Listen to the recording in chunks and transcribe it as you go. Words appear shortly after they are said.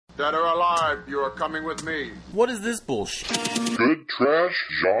Dead or alive, you are coming with me. What is this bullshit? Good Trash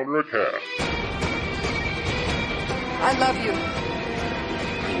Genre Cast. I love you.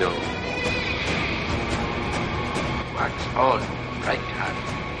 I know. Wax on, right hand.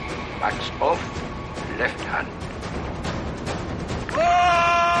 Wax off, left hand.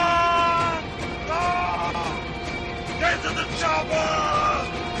 Run! Get to the chopper!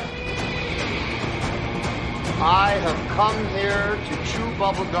 I have come here to chew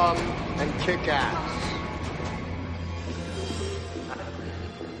bubblegum and kick ass.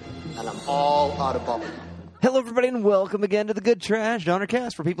 And I'm all out of bubblegum. Hello, everybody, and welcome again to the Good Trash Genre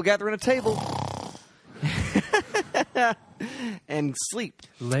Cast, where people gather at a table and sleep.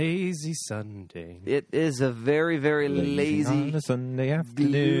 Lazy Sunday. It is a very, very lazy on a Sunday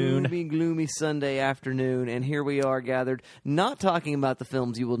afternoon. gloomy Sunday afternoon, and here we are gathered, not talking about the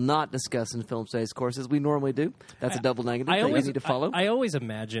films you will not discuss in Film Studies course, as we normally do. That's a double negative that you need to follow. I always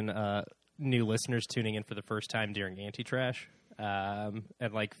imagine new listeners tuning in for the first time during Anti-Trash. And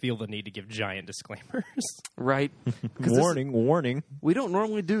feel the need to give giant disclaimers. Right. Warning. We don't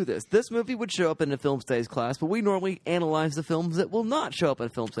normally do this. This movie would show up in a film studies class, but we normally analyze the films that will not show up in a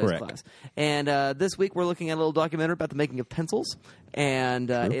film studies class. And this week we're looking at a little documentary about the making of pencils,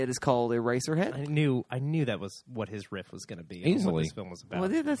 and it is called Eraserhead. I knew that was what his riff was going to be. Easily. What this film was about.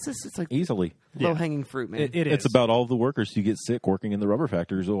 Well, yeah, it's like easily low-hanging fruit, man. It is. It's about all the workers who get sick working in the rubber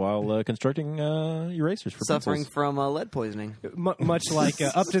factories while constructing erasers for suffering pencils. from lead poisoning. Much like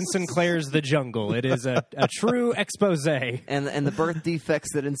Upton Sinclair's The Jungle. It is a true expose. And the birth defects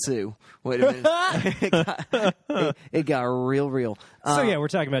that ensue. Wait a minute. it got real. So we're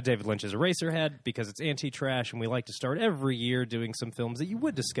talking about David Lynch's Eraserhead because it's anti-trash, and we like to start every year doing some films that you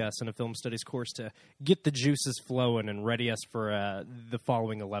would discuss in a film studies course to get the juices flowing and ready us for the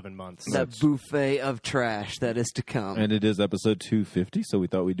following 11 months. That buffet of trash that is to come. And it is episode 250, so we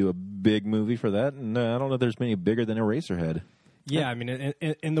thought we'd do a big movie for that. And I don't know if there's many bigger than Eraserhead. Yeah, I mean,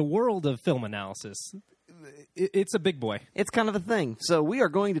 in the world of film analysis, it's a big boy. It's kind of a thing. So we are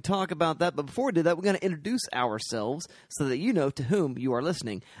going to talk about that. But before we do that, we're going to introduce ourselves so that you know to whom you are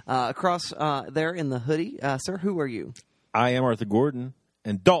listening. Across there in the hoodie, sir, who are you? I am Arthur Gordon,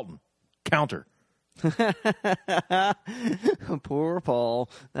 and Dalton, counter. Poor Paul.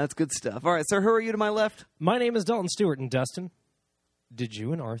 That's good stuff. All right, sir, who are you to my left? My name is Dalton Stewart, and Dustin, did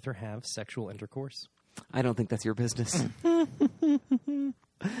you and Arthur have sexual intercourse? I don't think that's your business.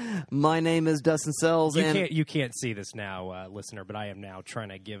 My name is Dustin Sells. You can't see this now, listener, but I am now trying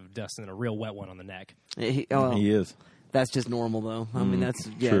to give Dustin a real wet one on the neck. He is. That's just normal, though. I mean, that's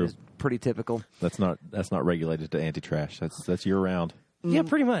true. It's pretty typical. That's not regulated to anti-trash. That's year round. Yeah,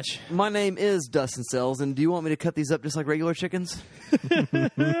 pretty much. My name is Dustin Sells, and do you want me to cut these up just like regular chickens?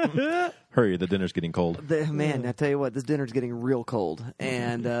 Hurry, the dinner's getting cold. Man, I tell you what, this dinner's getting real cold,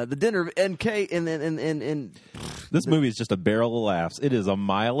 and the dinner and this movie is just a barrel of laughs. It is a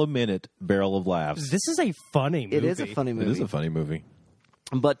mile a minute barrel of laughs. This is a funny movie. It is a funny movie. It is a funny movie.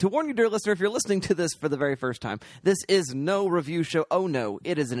 But to warn you, dear listener, if you're listening to this for the very first time, this is no review show. Oh, no,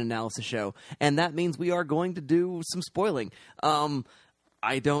 it is an analysis show. And that means we are going to do some spoiling.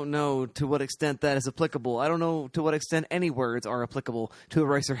 I don't know to what extent that is applicable. I don't know to what extent any words are applicable to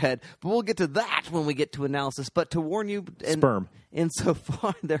Eraserhead. But we'll get to that when we get to analysis. But to warn you... Sperm.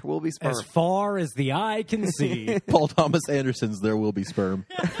 Insofar, there will be sperm. As far as the eye can see. Paul Thomas Anderson's There Will Be Sperm.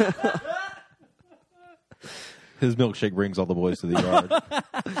 His milkshake brings all the boys to the yard.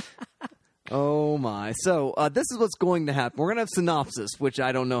 Oh, my. So, this is what's going to happen. We're going to have synopsis, which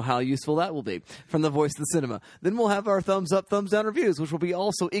I don't know how useful that will be, from the voice of the cinema. Then we'll have our thumbs up, thumbs down reviews, which will be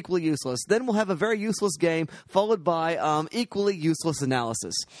also equally useless. Then we'll have a very useless game, followed by equally useless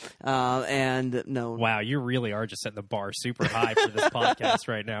analysis. And no. Wow, you really are just setting the bar super high for this podcast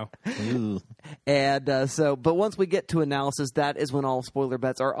right now. And but once we get to analysis, that is when all spoiler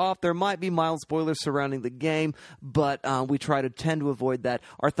bets are off. There might be mild spoilers surrounding the game, but we try to tend to avoid that.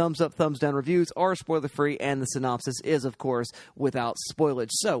 Our thumbs up, thumbs down reviews are spoiler-free, and the synopsis is, of course, without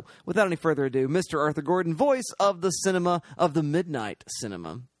spoilage. So, without any further ado, Mr. Arthur Gordon, voice of the cinema, of the midnight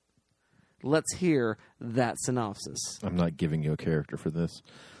cinema. Let's hear that synopsis. I'm not giving you a character for this.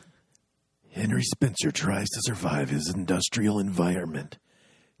 Henry Spencer tries to survive his industrial environment,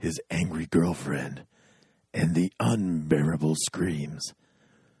 his angry girlfriend, and the unbearable screams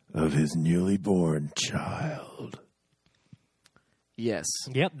of his newly born child. Yes.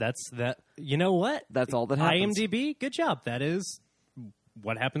 Yep, that's that. You know what? That's all that happens. IMDb, good job. That is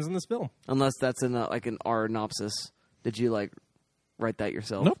what happens in this film. Unless that's in an R-nopsis. Did you write that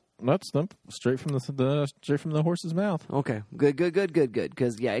yourself? Nope. Nope. Straight from the horse's mouth. Okay. Good.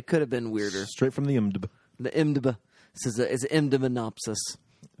 Because it could have been weirder. Straight from the IMDb. The IMDb. This is an IMDb-nopsis.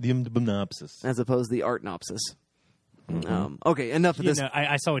 The synopsis. as opposed to the Artnopsis. Okay, enough of this.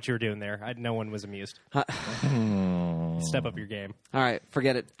 I saw what you were doing there. No one was amused. Step up your game. All right,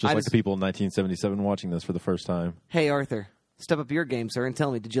 forget it. Just like the people in 1977 watching this for the first time. Hey, Arthur, step up your game, sir, and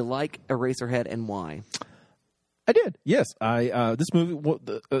tell me, did you like Eraserhead and why? I did. Yes, this movie.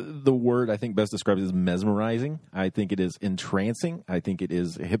 The word I think best describes it is mesmerizing. I think it is entrancing. I think it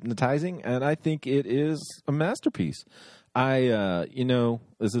is hypnotizing, and I think it is a masterpiece.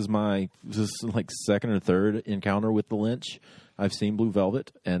 This is like second or third encounter with the Lynch. I've seen Blue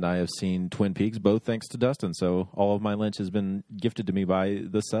Velvet, and I have seen Twin Peaks, both thanks to Dustin. So all of my Lynch has been gifted to me by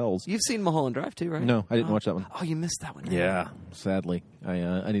the cells. You've seen Mulholland Drive too, right? No, I didn't watch that one. Oh, you missed that one. Yeah, sadly.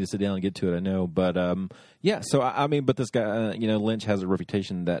 I need to sit down and get to it, I know. But, so, but this guy, Lynch has a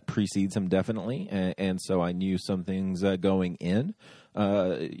reputation that precedes him definitely. And so I knew some things going in,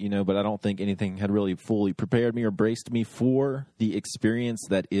 but I don't think anything had really fully prepared me or braced me for the experience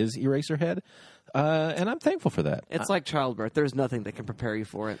that is Eraserhead. And I'm thankful for that. It's like childbirth. There's nothing that can prepare you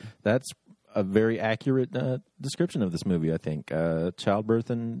for it. That's a very accurate description of this movie, I think. Childbirth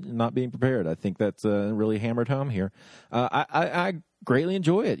and not being prepared. I think that's really hammered home here. I greatly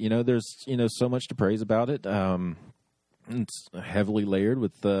enjoy it. There's so much to praise about it. It's heavily layered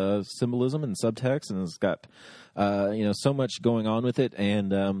with symbolism and subtext, and it's got so much going on with it.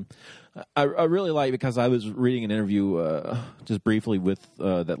 And I really like, because I was reading an interview just briefly with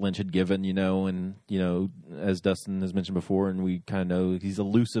that Lynch had given, and as Dustin has mentioned before, and we kind of know he's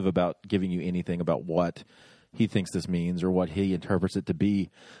elusive about giving you anything about what he thinks this means or what he interprets it to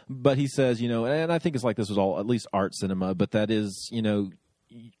be. But he says, and I think it's like this was all at least art cinema, but that is,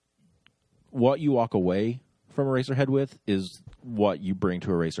 what you walk away from Eraserhead with is what you bring to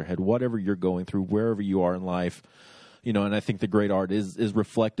Eraserhead, whatever you're going through, wherever you are in life. And I think the great art is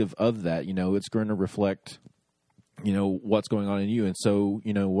reflective of that. It's going to reflect, what's going on in you. And so,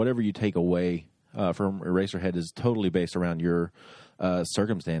 whatever you take away from Eraserhead is totally based around your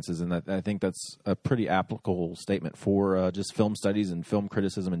circumstances. And I think that's a pretty applicable statement for just film studies and film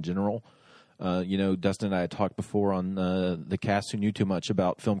criticism in general. Dustin and I had talked before on the cast Who Knew Too Much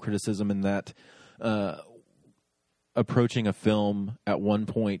about film criticism, and that approaching a film at one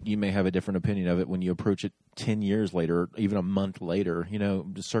point, you may have a different opinion of it. When you approach it 10 years later, even a month later,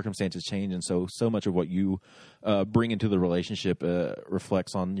 the circumstances change. And so much of what you bring into the relationship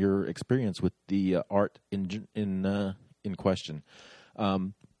reflects on your experience with the art in question.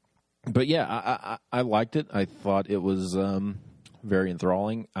 But yeah, I liked it. I thought it was very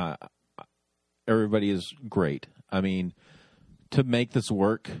enthralling. Everybody is great. I mean, to make this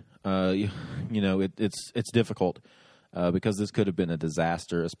work, it's difficult. Because this could have been a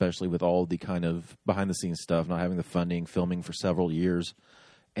disaster, especially with all the kind of behind-the-scenes stuff, not having the funding, filming for several years.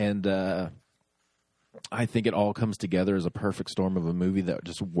 And I think it all comes together as a perfect storm of a movie that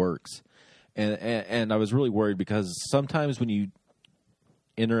just works. And I was really worried, because sometimes when you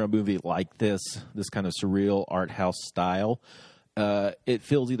enter a movie like this kind of surreal art house style, it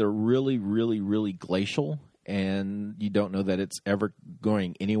feels either really, really, really glacial, and you don't know that it's ever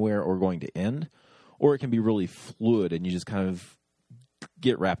going anywhere or going to end, or it can be really fluid, and you just kind of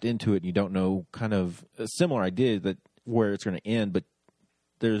get wrapped into it, and you don't know, kind of a similar idea that where it's going to end, but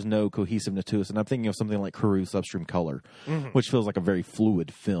there's no cohesiveness to us. And I'm thinking of something like Carew's Upstream Color, which feels like a very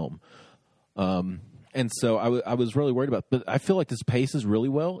fluid film. And so I was really worried about it. But I feel like this paces really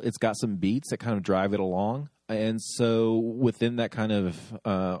well. It's got some beats that kind of drive it along. And so within that kind of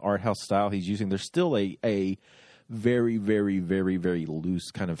art house style he's using, there's still a very, very, very, very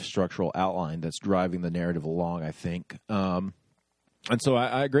loose kind of structural outline that's driving the narrative along, I think. And so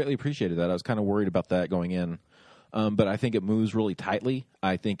I greatly appreciated that. I was kind of worried about that going in. But I think it moves really tightly.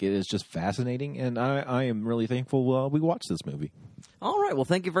 I think it is just fascinating, and I am really thankful we watched this movie. All right. Well,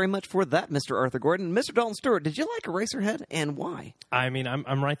 thank you very much for that, Mr. Arthur Gordon. Mr. Dalton Stewart, did you like Eraserhead, and why? I mean,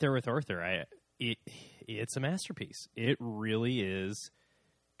 I'm right there with Arthur. It's a masterpiece. It really is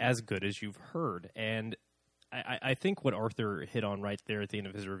as good as you've heard. And I think what Arthur hit on right there at the end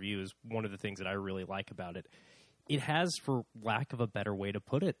of his review is one of the things that I really like about it. It has, for lack of a better way to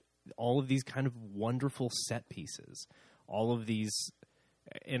put it, all of these kind of wonderful set pieces. All of these,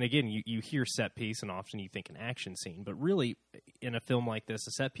 and again, you hear set piece and often you think an action scene, but really in a film like this,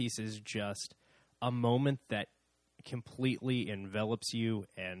 a set piece is just a moment that completely envelops you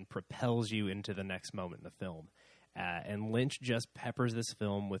and propels you into the next moment in the film. And Lynch just peppers this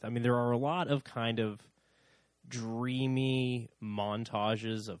film with, I mean, there are a lot of kind of dreamy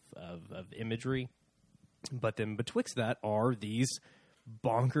montages of imagery, but then betwixt that are these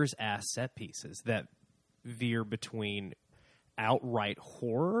bonkers ass set pieces that veer between outright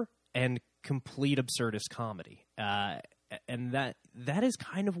horror and complete absurdist comedy. And that is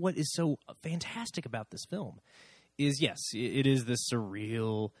kind of what is so fantastic about this film. Is yes, it is this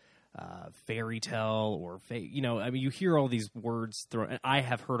surreal fairy tale or you hear all these words thrown. I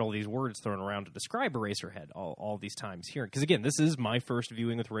have heard all these words thrown around to describe Eraserhead all these times here, because again, this is my first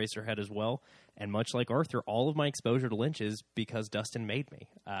viewing with Eraserhead as well, and much like Arthur, all of my exposure to Lynch is because Dustin made me.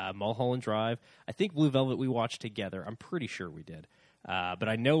 Mulholland Drive, I think Blue Velvet we watched together. I'm pretty sure we did. But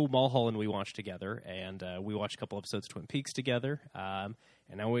I know Mulholland we watched together, and we watched a couple episodes of Twin Peaks together, and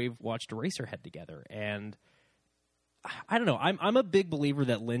now we've watched Eraserhead together. And I don't know, I'm a big believer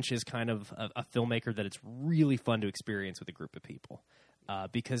that Lynch is kind of a filmmaker that it's really fun to experience with a group of people,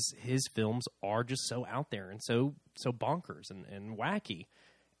 because his films are just so out there and so bonkers and wacky,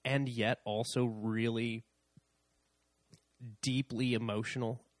 and yet also really deeply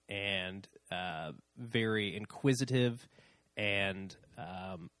emotional and very inquisitive. And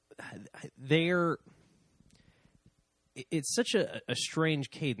it's such a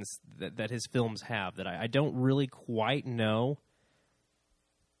strange cadence that his films have that I don't really quite know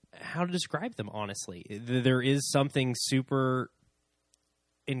how to describe them, honestly. There is something super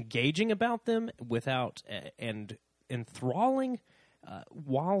engaging about them and enthralling,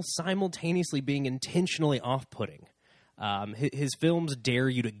 while simultaneously being intentionally off-putting. His films dare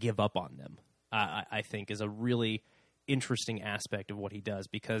you to give up on them, I think, is a really interesting aspect of what he does,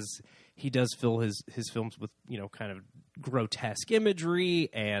 because he does fill his films with kind of grotesque imagery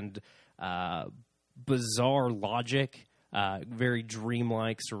and bizarre logic, very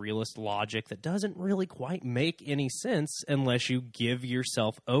dreamlike surrealist logic that doesn't really quite make any sense unless you give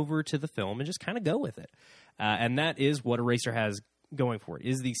yourself over to the film and just kind of go with it, and that is what Eraser has going for it,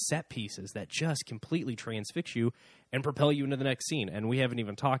 is these set pieces that just completely transfix you and propel you into the next scene. And we haven't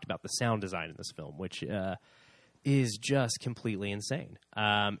even talked about the sound design in this film, which is just completely insane.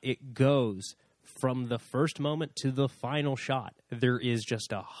 It goes from the first moment to the final shot. There is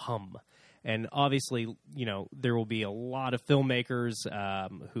just a hum. And obviously, there will be a lot of filmmakers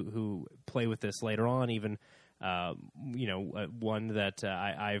who play with this later on, even, one that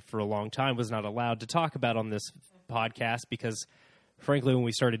I, for a long time, was not allowed to talk about on this podcast because, frankly, when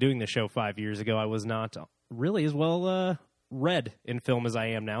we started doing the show 5 years ago, I was not really as well read in film as I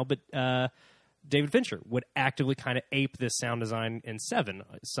am now. But David Fincher would actively kind of ape this sound design in Seven.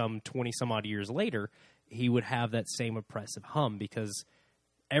 Some 20-some-odd years later, he would have that same oppressive hum because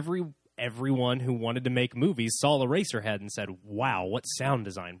everyone who wanted to make movies saw Eraserhead and said, wow, what sound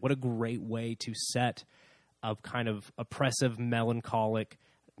design. What a great way to set a kind of oppressive, melancholic,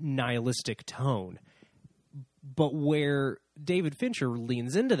 nihilistic tone. But where David Fincher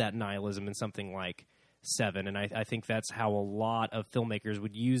leans into that nihilism in something like Seven, and I think that's how a lot of filmmakers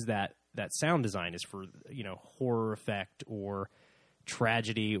would use that sound design, is for horror effect or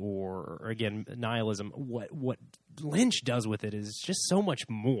tragedy or again nihilism. What Lynch does with it is just so much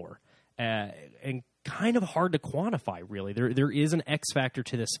more, and kind of hard to quantify. Really, there is an X factor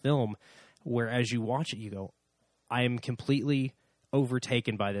to this film where as you watch it, you go, I am completely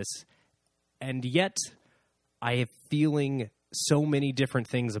overtaken by this, and yet I am feeling so many different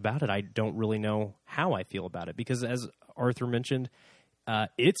things about it. I don't really know how I feel about it because, as Arthur mentioned,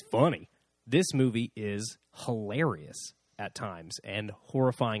 it's funny. This movie is hilarious at times and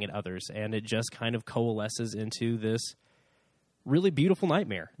horrifying at others, and it just kind of coalesces into this really beautiful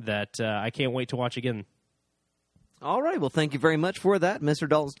nightmare that I can't wait to watch again. All right. Well, thank you very much for that, Mr.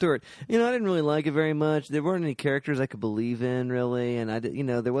 Dalton Stewart. I didn't really like it very much. There weren't any characters I could believe in, really, and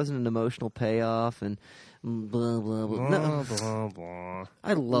there wasn't an emotional payoff, and blah blah blah. No. Blah blah.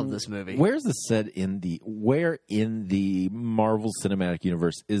 I love this movie. Where's the set where in the Marvel Cinematic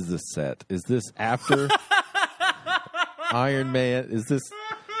Universe is this set? Is this after Iron Man? Is this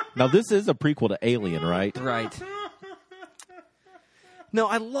now? This is a prequel to Alien, right? Right. No,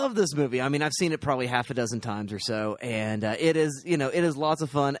 I love this movie. I mean, I've seen it probably half a dozen times or so, and it is lots of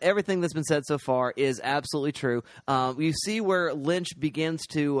fun. Everything that's been said so far is absolutely true. You see where Lynch begins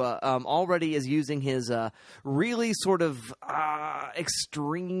to already is using his really sort of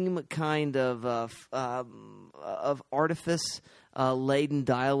extreme kind of artifice laden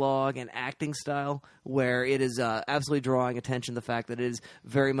dialogue and acting style, where it is absolutely drawing attention to the fact that it is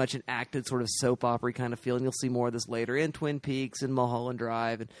very much an acted sort of soap opera kind of feel. And you'll see more of this later in Twin Peaks and Mulholland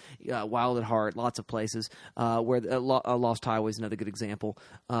Drive and Wild at Heart, lots of places where Lost Highway is another good example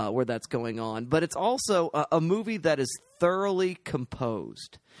where that's going on. But it's also a movie that is thoroughly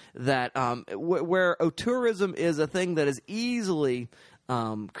composed, that where auteurism is a thing that is easily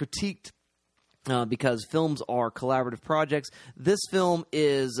critiqued because films are collaborative projects. This film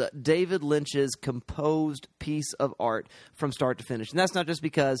is David Lynch's composed piece of art from start to finish. And that's not just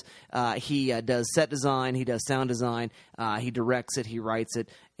because he does set design, he does sound design, he directs it, he writes it,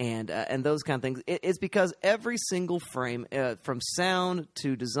 and those kind of things. It's because every single frame, from sound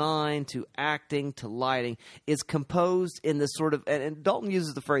to design to acting to lighting, is composed in this sort of, and Dalton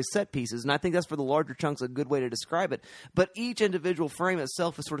uses the phrase set pieces, and I think that's for the larger chunks a good way to describe it, but each individual frame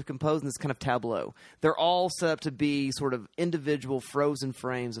itself is sort of composed in this kind of tableau. They're all set up to be sort of individual frozen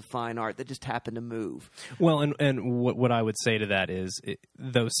frames of fine art that just happen to move. Well, and what I would say to that is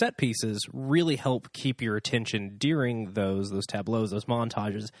those set pieces really help keep your attention during those tableaus, those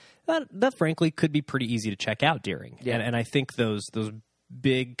montages. That frankly could be pretty easy to check out during. Yeah. And I think those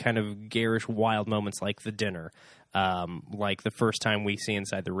big kind of garish wild moments like the dinner, like the first time we see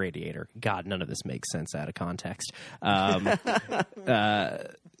inside the radiator. God, none of this makes sense out of context.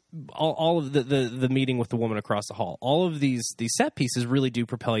 All of the meeting with the woman across the hall, all of these set pieces really do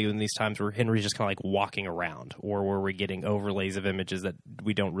propel you in these times where Henry's just kind of like walking around, or where we're getting overlays of images that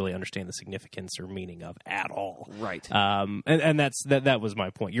we don't really understand the significance or meaning of at all. Right. And that was my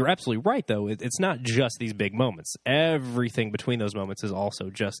point. You're absolutely right, though. It's not just these big moments. Everything between those moments is also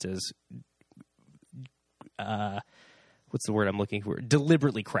just as what's the word I'm looking for?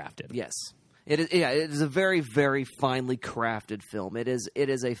 Deliberately crafted. Yes. It is a very, very finely crafted film. It is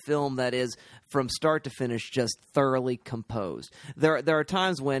a film that is, from start to finish, just thoroughly composed. There are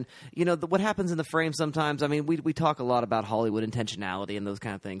times when, what happens in the frame sometimes, I mean, we talk a lot about Hollywood intentionality and those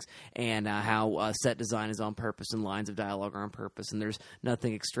kind of things, and how set design is on purpose and lines of dialogue are on purpose, and there's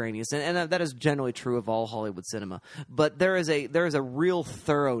nothing extraneous. And that is generally true of all Hollywood cinema. But there is a real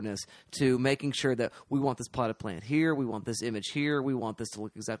thoroughness to making sure that we want this plotted plant here, we want this image here, we want this to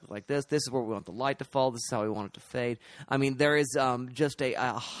look exactly like this is where we want the light to fall, this is how we want it to fade. I mean, there is just a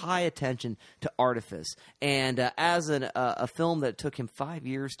high attention to artifice. And as a film that took him 5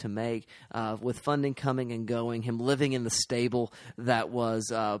 years to make, with funding coming and going, him living in the stable that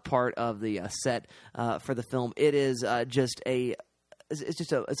was part of the set for the film, it is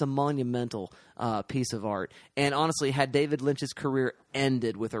it's a monumental piece of art. And honestly, had David Lynch's career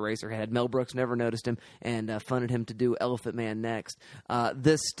ended with Eraserhead, had Mel Brooks never noticed him and funded him to do Elephant Man next,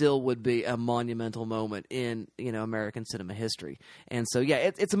 this still would be a monumental moment in American cinema history. And so, yeah,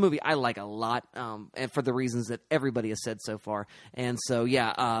 it's a movie I like a lot, and for the reasons that everybody has said so far. And so,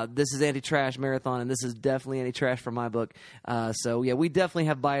 yeah, this is Anti-Trash Marathon, and this is definitely Anti-Trash for my book. So, yeah, we definitely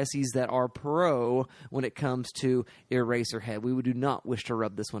have biases that are pro when it comes to Eraserhead. We do not wish to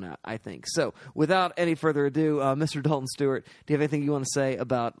rub this one out, I think. So, without any further ado, Mr. Dalton Stewart, do you have anything you want to say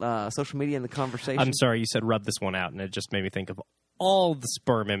about social media and the conversation? I'm sorry, you said rub this one out, and it just made me think of all the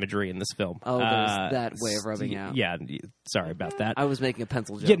sperm imagery in this film. Oh, there's that way of rubbing out. Yeah, sorry about that. I was making a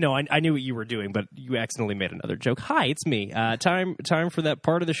pencil joke. Yeah, no, I knew what you were doing, but you accidentally made another joke. Hi, it's me. Time for that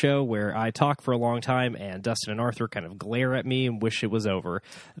part of the show where I talk for a long time, and Dustin and Arthur kind of glare at me and wish it was over.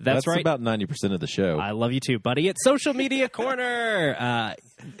 That's right. About 90% of the show. I love you too, buddy. It's Social Media Corner.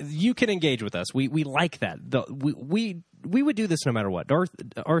 You can engage with us. We like that. We would do this no matter what.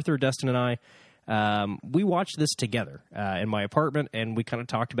 Arthur, Dustin, and I, we watched this together in my apartment, and we kind of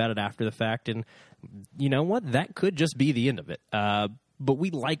talked about it after the fact. And you know what? That could just be the end of it. But we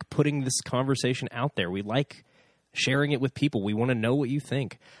like putting this conversation out there. We like sharing it with people. We want to know what you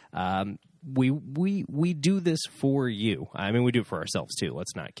think. We do this for you. I mean, we do it for ourselves too.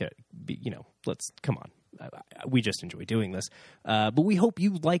 Let's not come on. We just enjoy doing this. But we hope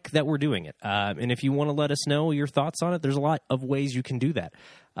you like that we're doing it. And if you want to let us know your thoughts on it, there's a lot of ways you can do that.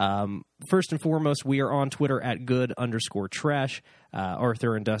 First and foremost, we are on Twitter at good_trash.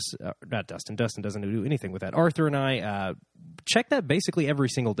 Arthur and Dustin doesn't do anything with that. Arthur and I check that basically every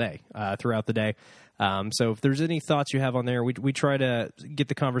single day throughout the day. So if there's any thoughts you have on there, we try to get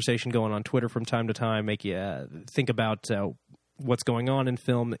the conversation going on Twitter from time to time, make you think about what's going on in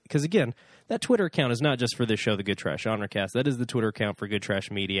film. Because again, that Twitter account is not just for this show, The Good Trash Genrecast. That is the Twitter account for Good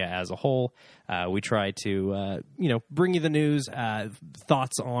Trash Media as a whole. We try to, bring you the news,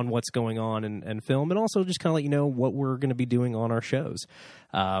 thoughts on what's going on in film, and also just kind of let you know what we're going to be doing on our shows.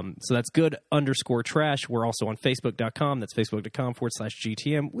 So that's good_trash. We're also on Facebook.com. That's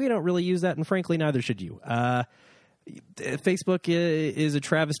facebook.com/GTM. We don't really use that, and frankly, neither should you. Facebook is a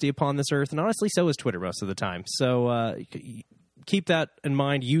travesty upon this earth, and honestly, so is Twitter most of the time. So keep that in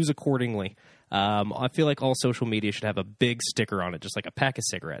mind. Use accordingly. I feel like all social media should have a big sticker on it, just like a pack of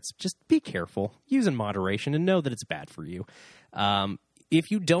cigarettes. Just be careful. Use in moderation and know that it's bad for you. if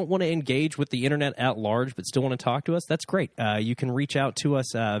you don't want to engage with the internet at large but still want to talk to us, that's great. You can reach out to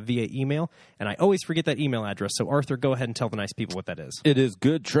us via email, and I always forget that email address. So, Arthur, go ahead and tell the nice people what that is. It is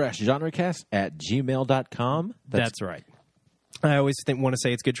goodtrashgenrecast@gmail.com. That's right. I always want to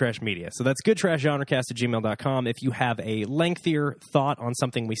say it's Good Trash Media. So that's goodtrashgenrecast@gmail.com. If you have a lengthier thought on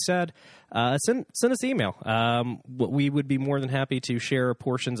something we said, send us an email. We would be more than happy to share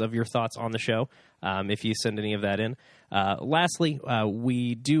portions of your thoughts on the show if you send any of that in. Lastly,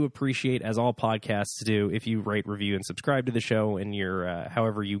 we do appreciate, as all podcasts do, if you rate, review, and subscribe to the show and your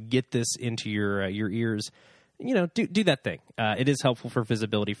however you get this into your ears. Do that thing. It is helpful for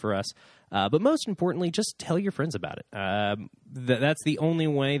visibility for us. But most importantly, just tell your friends about it. That's the only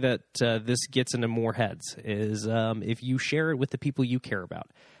way that this gets into more heads, is if you share it with the people you care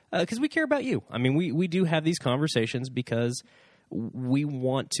about. Because we care about you. I mean, we do have these conversations because we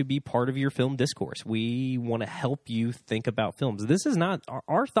want to be part of your film discourse. We want to help you think about films. This is not,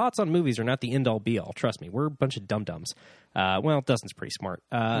 our thoughts on movies are not the end-all be-all. Trust me, we're a bunch of dum-dums. Well, Dustin's pretty smart.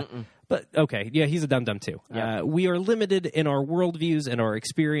 But, okay, yeah, he's a dum-dum too. Yeah. We are limited in our worldviews and our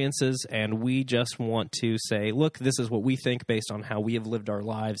experiences, and we just want to say, look, this is what we think based on how we have lived our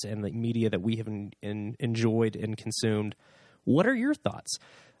lives and the media that we have enjoyed and consumed. What are your thoughts?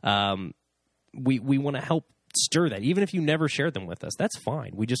 We want to help stir that. Even if you never share them with us, that's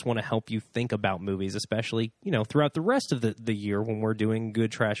fine. We just want to help you think about movies, especially, throughout the rest of the year when we're doing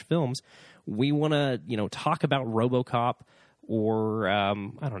Good Trash Films. We want to, talk about RoboCop or, I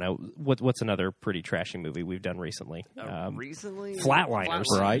don't know, what's another pretty trashy movie we've done recently? Recently? Flatliners.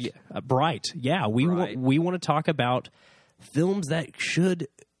 Bright. Bright. Yeah, we want to talk about films that should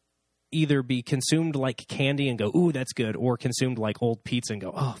either be consumed like candy and go, ooh, that's good, or consumed like old pizza and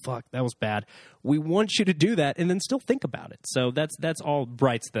go, oh, fuck, that was bad. We want you to do that and then still think about it. So that's all.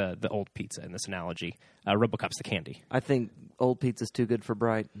 Bright's the old pizza in this analogy. RoboCop's the candy. I think old pizza's too good for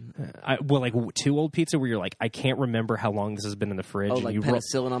Bright. Like too old pizza where you're like, I can't remember how long this has been in the fridge. Oh, and like you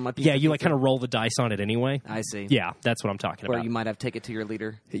penicillin on my pizza? Yeah, you like kind of roll the dice on it anyway. I see. Yeah, that's what I'm talking about. Or you might have take it to your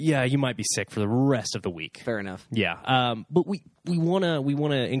leader. Yeah, you might be sick for the rest of the week. Fair enough. Yeah, but we want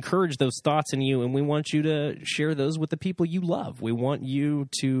to encourage those thoughts in you, and we want you to share those with the people you love. We want you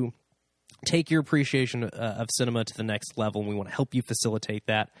to take your appreciation of cinema to the next level, and we want to help you facilitate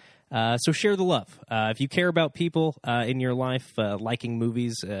that. So share the love. If you care about people in your life liking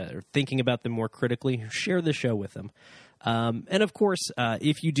movies or thinking about them more critically, share the show with them. And of course,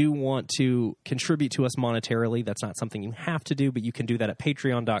 if you do want to contribute to us monetarily, that's not something you have to do, but you can do that at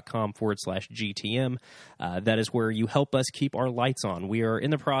patreon.com/GTM. That is where you help us keep our lights on. We are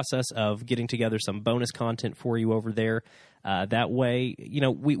in the process of getting together some bonus content for you over there. That way,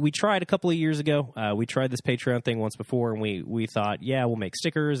 we tried a couple of years ago. We tried this Patreon thing once before, and we thought, yeah, we'll make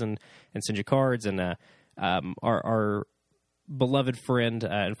stickers and send you cards. And our beloved friend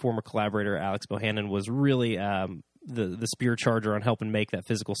and former collaborator, Alex Bohannon, was really the spear charger on helping make that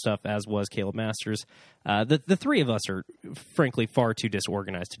physical stuff, as was Caleb Masters. The three of us are, frankly, far too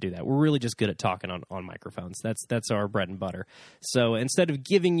disorganized to do that. We're really just good at talking on microphones. That's our bread and butter. So instead of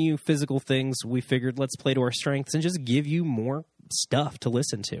giving you physical things, we figured let's play to our strengths and just give you more stuff to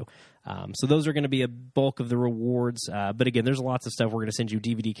listen to. So those are going to be a bulk of the rewards. But again, there's lots of stuff. We're going to send you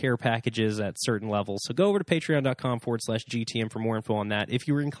DVD care packages at certain levels. So go over to patreon.com/GTM for more info on that if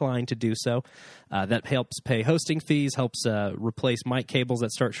you're inclined to do so. That helps pay hosting fees, helps replace mic cables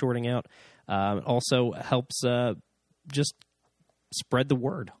that start shorting out. Also helps just spread the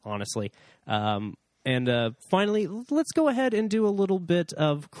word, honestly. And finally, let's go ahead and do a little bit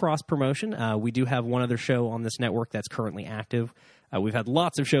of cross-promotion. We do have one other show on this network that's currently active. We've had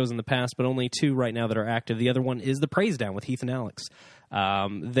lots of shows in the past, but only two right now that are active. The other one is The Praise Down with Heath and Alex.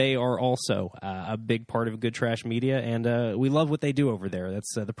 They are also a big part of Good Trash Media, and we love what they do over there.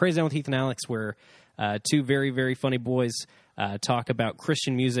 That's The Praise Down with Heath and Alex, where two very, very funny boys talk about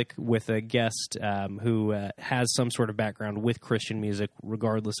Christian music with a guest who has some sort of background with Christian music,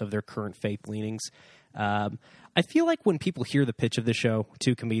 regardless of their current faith leanings. I feel like when people hear the pitch of the show,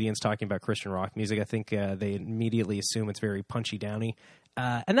 two comedians talking about Christian rock music, I think they immediately assume it's very punchy downy.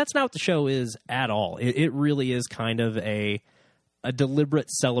 And that's not what the show is at all. It really is kind of a deliberate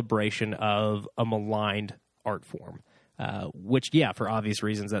celebration of a maligned art form. Which, yeah, for obvious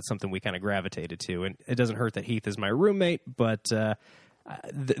reasons, that's something we kind of gravitated to. And it doesn't hurt that Heath is my roommate, but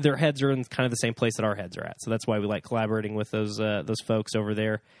their heads are in kind of the same place that our heads are at. So that's why we like collaborating with those folks over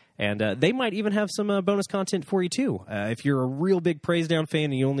there. And they might even have some bonus content for you, too. If you're a real big Praise Down fan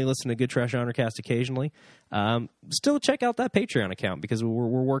and you only listen to Good Trash Honorcast occasionally, still check out that Patreon account, because they're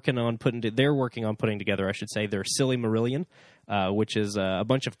working on putting together, I should say, their Silly Marillion. which is a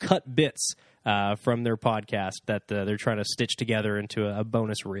bunch of cut bits from their podcast that they're trying to stitch together into a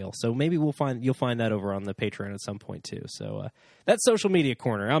bonus reel. So maybe you'll find that over on the Patreon at some point too. So that's Social Media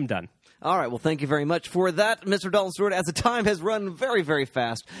Corner. I'm done. All right, well, thank you very much for that, Mr. Dalton Stewart. As the time has run very, very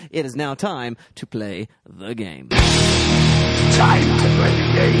fast, it is now time to play the game. Time to play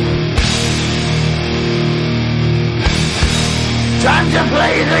the game. Time to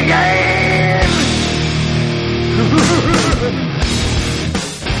play the game.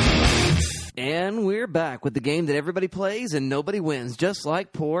 And we're back with the game that everybody plays and nobody wins, just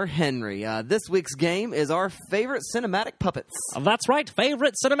like poor Henry. This week's game is our favorite cinematic puppets. That's right,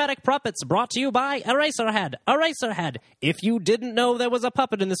 favorite cinematic puppets, brought to you by Eraserhead. Eraserhead. If you didn't know there was a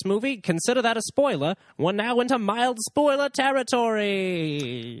puppet in this movie, consider that a spoiler. We're now into mild spoiler territory.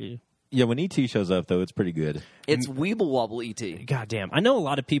 Yeah, when E.T. shows up, though, it's pretty good. It's Weeble Wobble E.T. Goddamn. I know a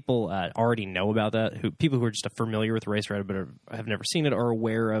lot of people already know about that. People who are just familiar with Eraserhead but have never seen it are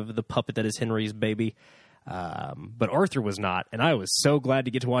aware of the puppet that is Henry's baby. But Arthur was not, and I was so glad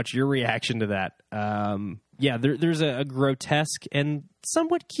to get to watch your reaction to that. There's a grotesque and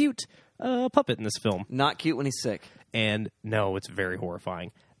somewhat cute puppet in this film. Not cute when he's sick. And no, it's very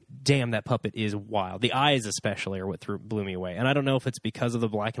horrifying. Damn, that puppet is wild. The eyes especially are what blew me away. And I don't know if it's because of the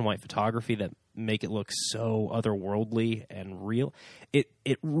black and white photography that make it look so otherworldly and real. It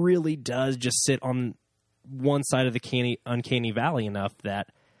really does just sit on one side of the uncanny valley enough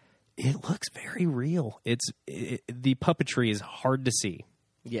that it looks very real. The puppetry is hard to see.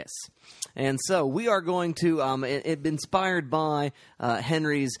 Yes. And so we are going to, inspired by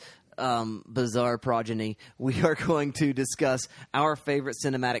Henry's bizarre progeny, we are going to discuss our favorite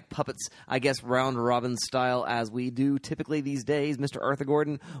cinematic puppets, I guess round robin style as we do typically these days. Mr. Arthur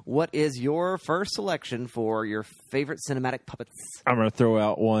Gordon, what is your first selection for your favorite cinematic puppets? I'm going to throw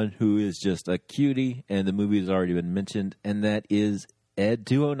out one who is just a cutie, and the movie has already been mentioned, and that is Ed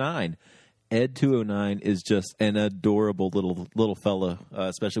 209. Ed 209 is just an adorable little fella,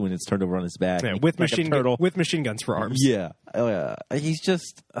 especially when it's turned over on his back. Yeah, with like machine guns for arms. Yeah, he's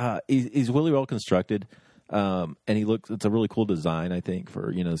just he's really well constructed, and it's a really cool design. I think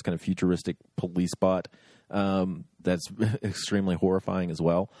for this kind of futuristic police bot that's extremely horrifying as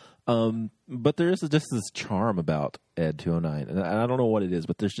well. But there is just this charm about Ed 209, and I don't know what it is,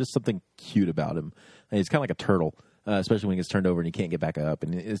 but there's just something cute about him. And he's kind of like a turtle. Especially when he gets turned over and he can't get back up.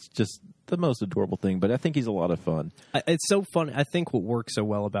 And it's just the most adorable thing. But I think he's a lot of fun. It's so fun. I think what works so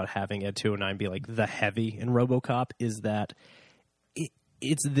well about having Ed 209 be like the heavy in RoboCop is that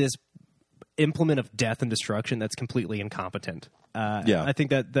it's this implement of death and destruction that's completely incompetent. I think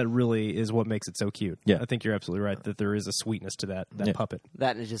that really is what makes it so cute. Yeah. I think you're absolutely right that there is a sweetness to that puppet.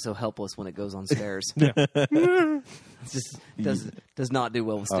 That is just so helpless when it goes on stairs. Yeah. It just does not do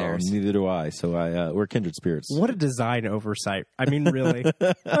well with stairs. Oh, neither do I. So we're kindred spirits. What a design oversight. I mean, really.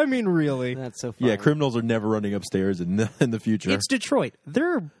 That's so funny. Yeah, criminals are never running upstairs in the future. It's Detroit.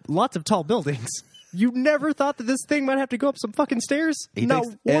 There are lots of tall buildings. You never thought that this thing might have to go up some fucking stairs? Not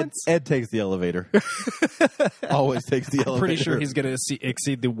once? Ed takes the elevator. Always takes the elevator. I'm pretty sure he's going to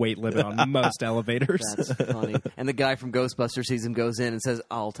exceed the weight limit on most elevators. That's funny. And the guy from Ghostbusters sees him, goes in and says,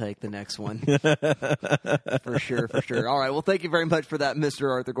 I'll take the next one. For sure. All right, well, thank you very much for that,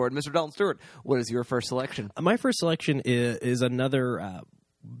 Mr. Arthur Gordon. Mr. Dalton Stewart, what is your first selection? My first selection is another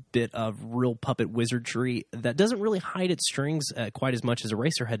bit of real puppet wizardry that doesn't really hide its strings quite as much as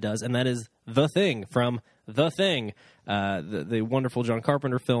Eraserhead does, and that is The Thing from The Thing, the wonderful John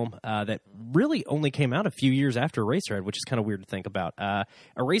Carpenter film that really only came out a few years after Eraserhead, which is kind of weird to think about.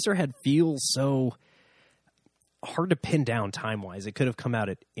 Eraserhead feels so hard to pin down time-wise. It could have come out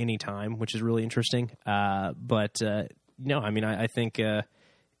at any time, which is really interesting. I think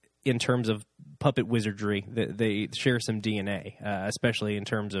in terms of puppet wizardry, they share some DNA, especially in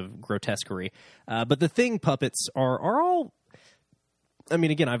terms of grotesquerie. But the Thing puppets are all. I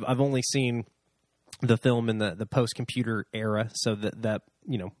mean, again, I've only seen the film in the post-computer era, so that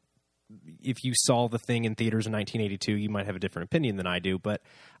if you saw The Thing in theaters in 1982, you might have a different opinion than I do. But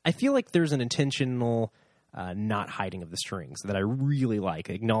I feel like there's an intentional not hiding of the strings that I really like,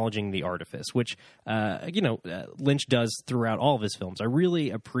 acknowledging the artifice, which Lynch does throughout all of his films. I really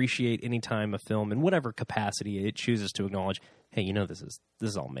appreciate any time a film, in whatever capacity it chooses to acknowledge, hey, this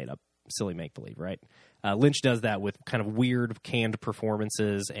is all made up, silly make-believe, right? Lynch does that with kind of weird canned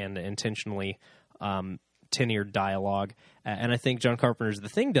performances and intentionally tenured dialogue, and I think John Carpenter's The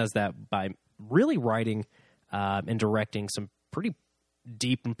Thing does that by really writing and directing some pretty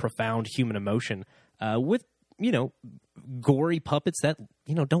deep and profound human emotion with gory puppets that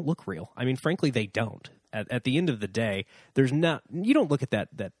don't look real. I mean, frankly, they don't. At the end of the day, you don't look at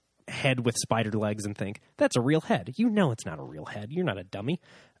that head with spider legs and think, that's a real head. You know it's not a real head. You're not a dummy.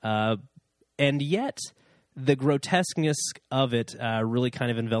 And yet, the grotesqueness of it really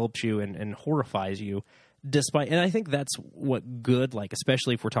kind of envelops you and horrifies you. And I think that's what good, like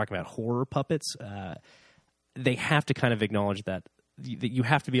especially if we're talking about horror puppets, they have to kind of acknowledge that you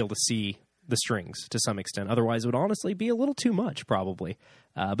have to be able to see the strings to some extent. Otherwise, it would honestly be a little too much, probably.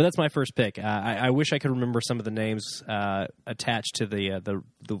 But that's my first pick. I wish I could remember some of the names attached to the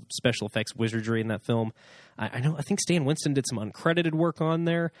special effects wizardry in that film. I think Stan Winston did some uncredited work on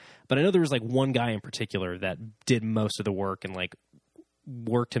there, but I know there was like one guy in particular that did most of the work and like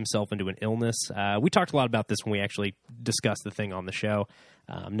worked himself into an illness. We talked a lot about this when we actually discussed the thing on the show.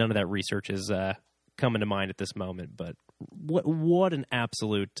 None of that research is coming to mind at this moment, but what an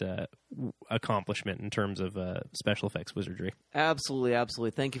absolute accomplishment in terms of special effects wizardry. Absolutely.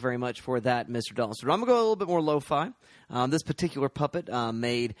 Thank you very much for that, Mr. Dalton. I'm going to go a little bit more lo-fi. This particular puppet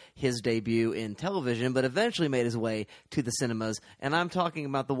made his debut in television, but eventually made his way to the cinemas, and I'm talking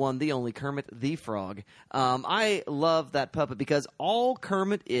about the one, the only Kermit the Frog. I love that puppet because all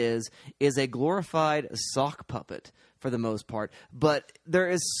Kermit is a glorified sock puppet for the most part, but there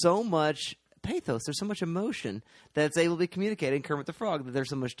is so much pathos, there's so much emotion that's able to be communicated in Kermit the Frog. There's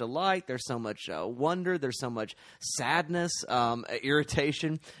so much delight, there's so much wonder, there's so much sadness,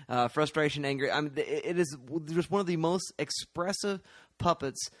 irritation, frustration, anger. I mean, it is just one of the most expressive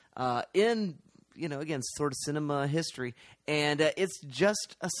puppets in, again, sort of cinema history. And it's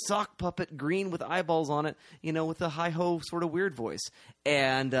just a sock puppet, green with eyeballs on it, with a hi-ho sort of weird voice.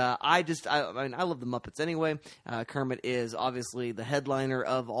 And I love the Muppets anyway. Kermit is obviously the headliner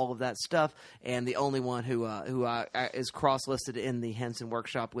of all of that stuff, and the only one who is cross-listed in the Henson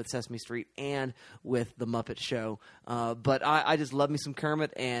Workshop with Sesame Street and with the Muppet Show. But I just love me some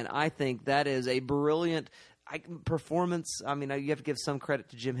Kermit, and I think that is a brilliant performance. I mean, you have to give some credit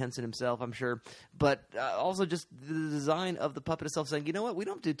to Jim Henson himself, I'm sure, but also just the design of the puppet itself, saying, you know what, we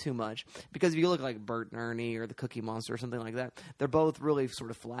don't do too much, because if you look like Bert and Ernie or the Cookie Monster or something like that, they're both really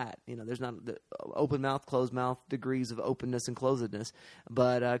sort of flat. There's not the open mouth, closed mouth degrees of openness and closedness,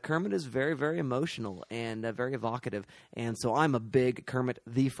 but Kermit is very, very emotional and very evocative, and so I'm a big Kermit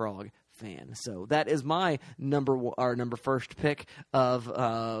the Frog fan. So that is my number first pick of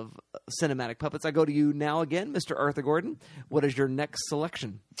cinematic puppets. I go to you now again, Mr. Arthur Gordon. What is your next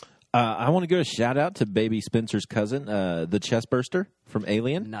selection? I want to give a shout out to Baby Spencer's cousin, the Chestburster from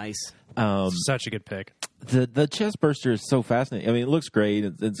Alien. Nice. Such a good pick. The Chestburster is so fascinating. I mean, it looks great.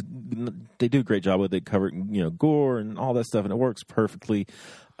 They do a great job with it, covering gore and all that stuff, and it works perfectly.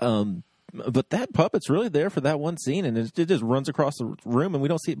 But that puppet's really there for that one scene, and it just runs across the room, and we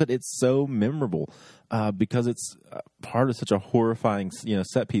don't see it. But it's so memorable because it's part of such a horrifying,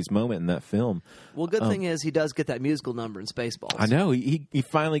 set piece moment in that film. Well, good thing is he does get that musical number in Spaceballs. I know he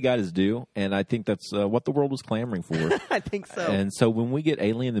finally got his due, and I think that's what the world was clamoring for. I think so. And so when we get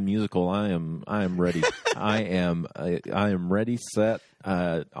Alien the musical, I am ready. I am ready, set,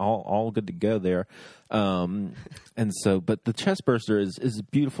 all good to go there. And so, but the Chestburster is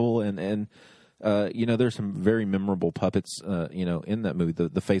beautiful, and there's some very memorable puppets, in that movie.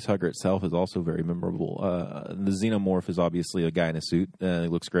 The face hugger itself is also very memorable. The Xenomorph is obviously a guy in a suit. He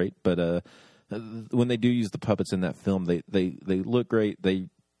looks great, but when they do use the puppets in that film, they look great. They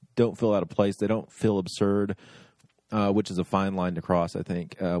don't feel out of place. They don't feel absurd. Which is a fine line to cross, I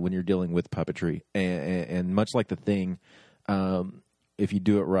think, when you're dealing with puppetry. And much like The Thing, if you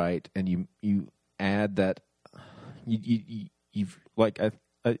do it right and you add that, you've like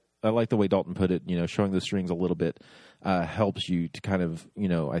I like the way Dalton put it. Showing the strings a little bit helps you to kind of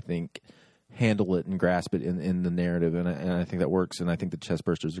I think handle it and grasp it in the narrative, and I think that works. And I think the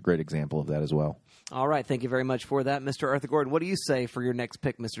Chestburster is a great example of that as well. All right, thank you very much for that, Mr. Arthur Gordon. What do you say for your next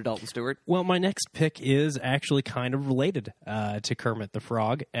pick, Mr. Dalton Stewart? Well, my next pick is actually kind of related to Kermit the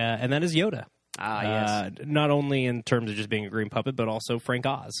Frog, and that is Yoda. Yes. Not only in terms of just being a green puppet, but also Frank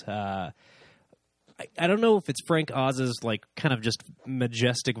Oz. I don't know if it's Frank Oz's like kind of just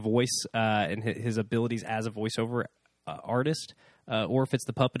majestic voice and his abilities as a voiceover artist, or if it's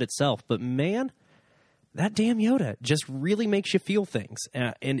the puppet itself. But man, that damn Yoda just really makes you feel things.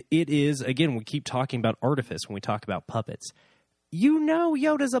 And it is, again, we keep talking about artifice when we talk about puppets.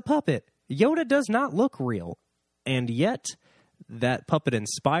 Yoda's a puppet. Yoda does not look real. And yet, that puppet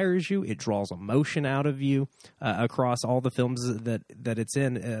inspires you. It draws emotion out of you across all the films that it's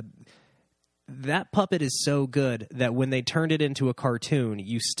in. That puppet is so good that when they turned it into a cartoon,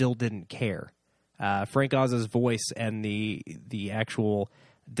 you still didn't care. Frank Oz's voice and the actual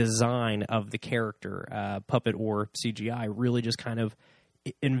design of the character, puppet or CGI, really just kind of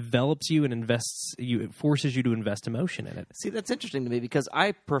envelops you and it forces you to invest emotion in it. See, that's interesting to me because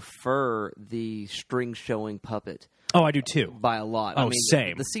I prefer the string showing puppet. Oh, I do too. By a lot. Oh, I mean,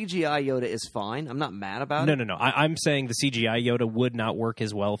 same. The CGI Yoda is fine. I'm not mad about it. No. I'm saying the CGI Yoda would not work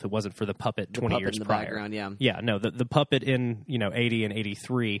as well if it wasn't for the puppet 20 puppet years in the prior. background, yeah. Yeah, no, the puppet in 80 and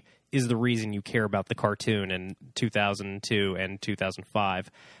 83 is the reason you care about the cartoon in 2002 and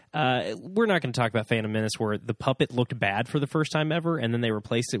 2005. We're not going to talk about Phantom Menace where the puppet looked bad for the first time ever and then they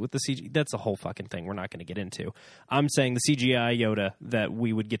replaced it with the CGI. That's a whole fucking thing we're not going to get into. I'm saying the CGI Yoda that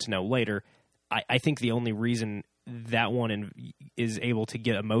we would get to know later, I think the only reason that one is able to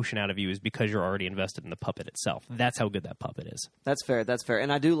get emotion out of you is because you're already invested in the puppet itself. That's how good that puppet is. That's fair.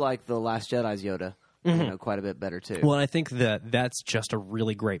 And I do like the Last Jedi's Yoda quite a bit better, too. Well, I think that's just a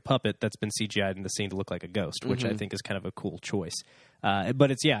really great puppet that's been CGI'd in the scene to look like a ghost, which I think is kind of a cool choice.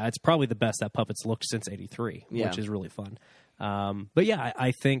 But it's probably the best that puppet's looked since 83, which is really fun. But yeah,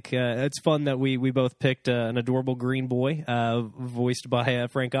 I think it's fun that we both picked an adorable green boy voiced by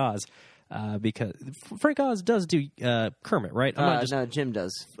Frank Oz. Because Frank Oz does do Kermit, right? No, Jim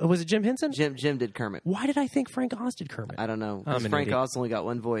does. Was it Jim Henson? Jim did Kermit. Why did I think Frank Oz did Kermit? I don't know. Frank Oz only got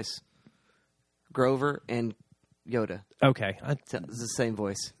one voice. Grover and Yoda. Okay. It's the same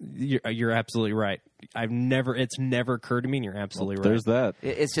voice. You're absolutely right. It's never occurred to me, and you're absolutely right. There's that.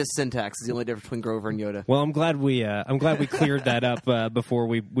 It's just syntax. It's the only difference between Grover and Yoda. Well, I'm glad we cleared that up before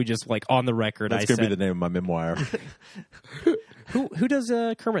we just on the record. That's going to be the name of my memoir. Who does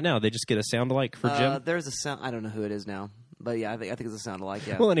Kermit now? They just get a sound alike for Jim? There's a sound. I don't know who it is now, but yeah, I think it's a sound alike.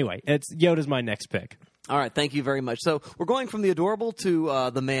 Yeah. Well, anyway, Yoda's my next pick. All right, thank you very much. So we're going from the adorable to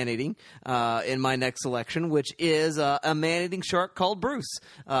the man-eating in my next selection, which is a man-eating shark called Bruce.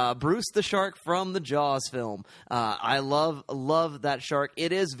 Bruce the shark from the Jaws film. I love that shark.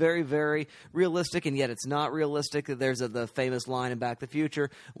 It is very, very realistic, and yet it's not realistic. There's the famous line in Back to the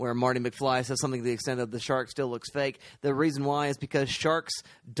Future where Marty McFly says something to the extent of the shark still looks fake. The reason why is because sharks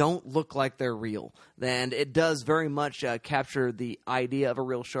don't look like they're real. And it does very much capture the idea of a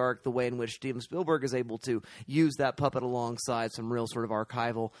real shark, the way in which Steven Spielberg is able to use that puppet alongside some real sort of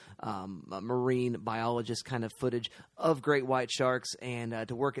archival marine biologist kind of footage of great white sharks, and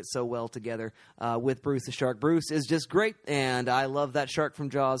to work it so well together with Bruce the shark. Bruce is just great, and I love that shark from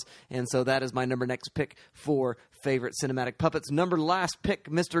Jaws, and so that is my next pick for favorite cinematic puppets. Last pick,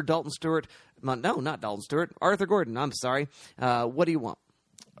 Mr. Dalton Stewart. No, not Dalton Stewart. Arthur Gordon. I'm sorry. What do you want?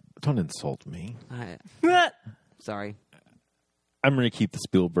 Don't insult me. Sorry. I'm going to keep the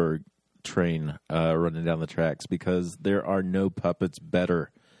Spielberg train running down the tracks because there are no puppets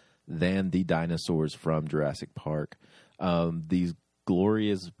better than the dinosaurs from Jurassic Park. These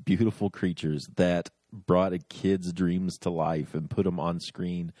glorious, beautiful creatures that brought a kid's dreams to life and put them on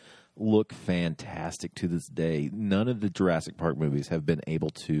screen look fantastic to this day. None of the Jurassic Park movies have been able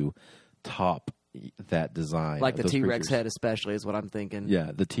to top that design, like the T-Rex head, especially, is what I'm thinking.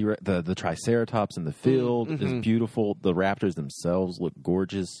 Yeah, the T-Rex, the Triceratops in the field is beautiful. The raptors themselves look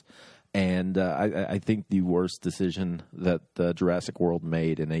gorgeous, and I think the worst decision that Jurassic World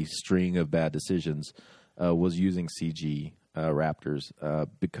made in a string of bad decisions was using CG raptors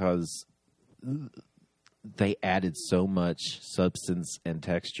because they added so much substance and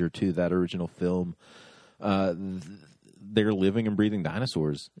texture to that original film. They're living and breathing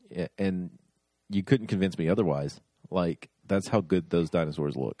dinosaurs, and you couldn't convince me otherwise. Like, that's how good those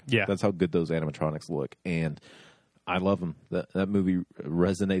dinosaurs look. Yeah. That's how good those animatronics look. And I love them. That movie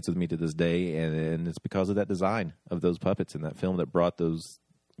resonates with me to this day, and it's because of that design of those puppets in that film that brought those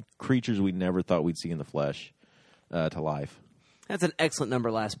creatures we never thought we'd see in the flesh to life. That's an excellent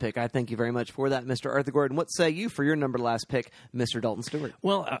last pick. I thank you very much for that, Mr. Arthur Gordon. What say you for your last pick, Mr. Dalton Stewart?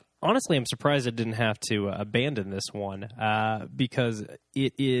 Well, honestly, I'm surprised I didn't have to abandon this one because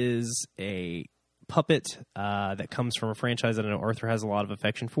it is a puppet that comes from a franchise that I know Arthur has a lot of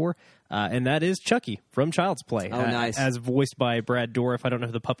affection for, and that is Chucky from Child's Play. Oh, nice. As voiced by Brad Dourif. I don't know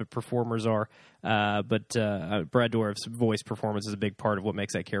who the puppet performers are, but Brad Dourif's voice performance is a big part of what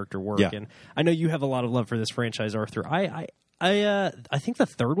makes that character work. Yeah. And I know you have a lot of love for this franchise, Arthur. I think the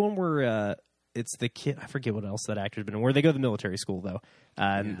third one where it's the kid, I forget what else that actor's been in, where they go to the military school, though.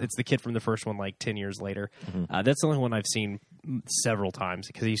 It's the kid from the first one, like 10 years later. That's the only one I've seen several times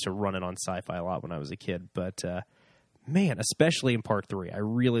because I used to run it on Sci-Fi a lot when I was a kid. But, man, especially in Part 3, I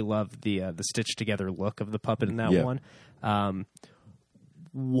really love the stitched together look of the puppet in that one.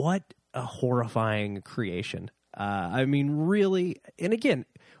 What a horrifying creation. I mean, really, and again,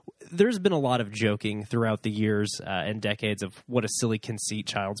 there's been a lot of joking throughout the years and decades of what a silly conceit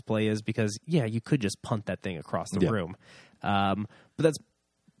Child's Play is because, yeah, you could just punt that thing across the room. But that's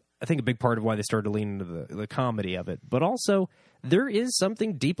I think a big part of why they started to lean into the comedy of it. But also, there is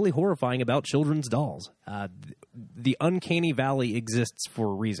something deeply horrifying about children's dolls. The uncanny valley exists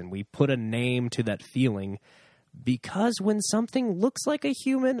for a reason. We put a name to that feeling because when something looks like a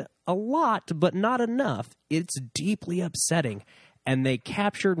human a lot, but not enough, it's deeply upsetting. And they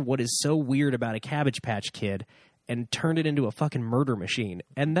captured what is so weird about a Cabbage Patch Kid and turned it into a fucking murder machine.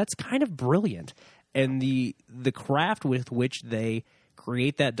 And that's kind of brilliant. And the craft with which they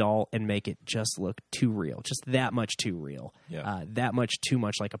create that doll and make it just look too real, just that much too real, that much too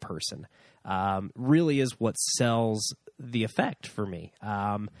much like a person, really is what sells the effect for me.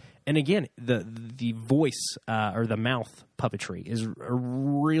 And again, the voice or the mouth puppetry is a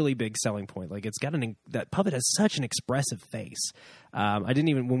really big selling point. Like it's got that puppet has such an expressive face. I didn't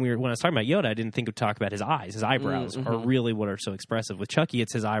even when I was talking about Yoda, I didn't think to talk about his eyes. His eyebrows are really what are so expressive. With Chucky,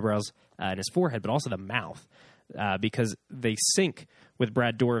 it's his eyebrows and his forehead, but also the mouth. Because they sync with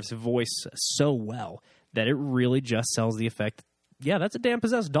Brad Dourif's voice so well that it really just sells the effect. Yeah, that's a damn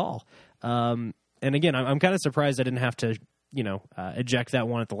possessed doll. And again, I'm kind of surprised I didn't have to, eject that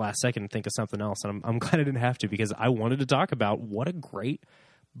one at the last second and think of something else. And I'm glad I didn't have to because I wanted to talk about what a great,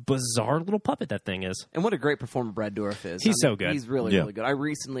 bizarre little puppet that thing is. And what a great performer Brad Dourif is. He's so good. He's really, really good. I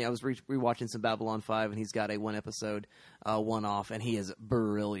was rewatching some Babylon 5, and he's got a one-episode one-off, and he is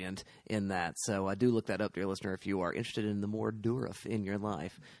brilliant in that. So do look that up, dear listener, if you are interested in the more Dourif in your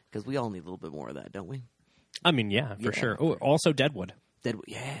life, because we all need a little bit more of that, don't we? I mean, yeah, for sure. Oh, also Deadwood. Deadwood,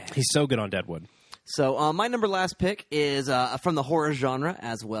 yeah. He's so good on Deadwood. So my number last pick is from the horror genre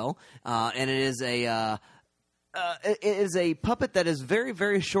as well, and it is it is a puppet that is very,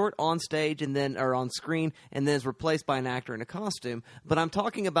 very short on stage or on screen and then is replaced by an actor in a costume. But I'm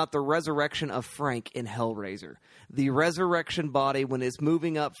talking about the resurrection of Frank in Hellraiser. The resurrection body when it's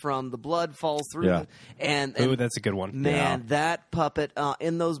moving up from the blood falls through. And that's a good one. Man, that puppet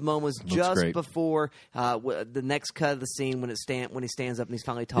in those moments Looks just great. before the next cut of the scene when he stands up and he's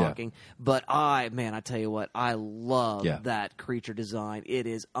finally talking. Yeah. But I tell you what, I love that creature design. It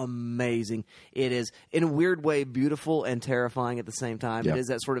is amazing. It is, in a weird way, beautiful and terrifying at the same time. It is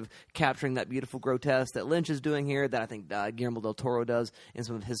that sort of capturing that beautiful grotesque that Lynch is doing here, that I think Guillermo del Toro does in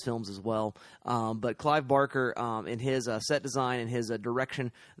some of his films as well. But Clive Barker, in his set design and his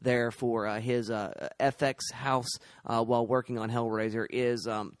direction there for his FX house while working on Hellraiser is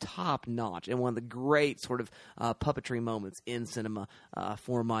top notch and one of the great sort of puppetry moments in cinema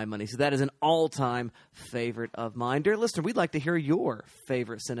for my money. So that is an all-time favorite of mine. Dear listener, we'd like to hear your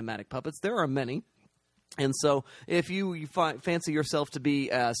favorite cinematic puppets. There are many. And so if you fancy yourself to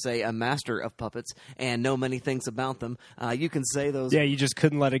be, say, a master of puppets and know many things about them, you can say those. Yeah, you just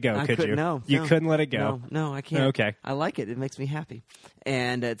couldn't let it go, could you? No. You couldn't let it go. No, I can't. Okay. I like it. It makes me happy.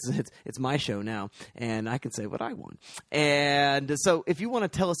 And it's my show now, and I can say what I want. And so if you want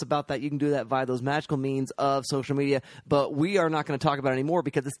to tell us about that, you can do that via those magical means of social media. But we are not going to talk about it anymore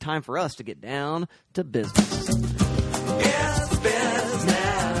because it's time for us to get down to business. It's business.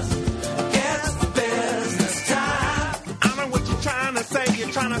 You're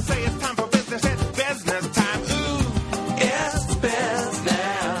trying to say it's time for business. It's business time. Ooh, it's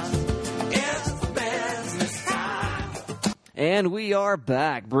business. It's business time. And we are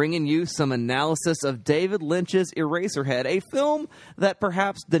back, bringing you some analysis of David Lynch's Eraserhead, a film that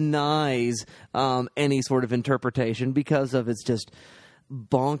perhaps denies any sort of interpretation because of its just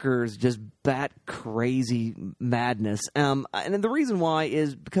bonkers, just bat crazy madness. And the reason why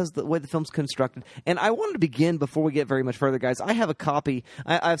is because the way the film's constructed. And I wanted to begin before we get very much further, guys. I have a copy.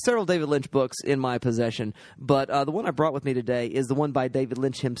 I have several David Lynch books in my possession, but the one I brought with me today is the one by David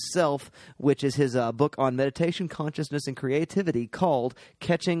Lynch himself, which is his book on meditation, consciousness, and creativity called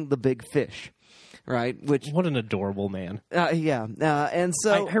Catching the Big Fish. Right, what an adorable man. And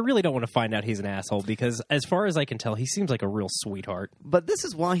so I really don't want to find out he's an asshole because, as far as I can tell, he seems like a real sweetheart. But this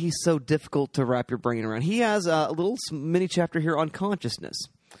is why he's so difficult to wrap your brain around. He has a little mini chapter here on consciousness.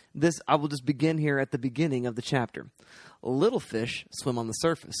 I will just begin here at the beginning of the chapter. Little fish swim on the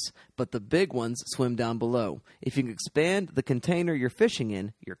surface, but the big ones swim down below. If you can expand the container you're fishing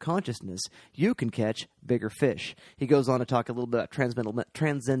in, your consciousness, you can catch bigger fish. He goes on to talk a little bit about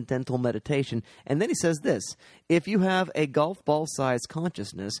transcendental meditation, and then he says this: if you have a golf ball-sized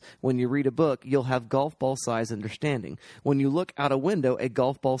consciousness, when you read a book, you'll have golf ball-sized understanding. When you look out a window, a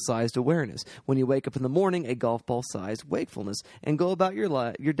golf ball-sized awareness. When you wake up in the morning, a golf ball-sized wakefulness. And go about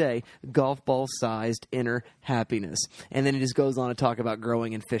your day, golf ball-sized inner happiness. And then he just goes on to talk about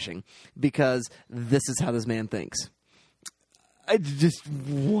growing and fishing, because this is how this man thinks.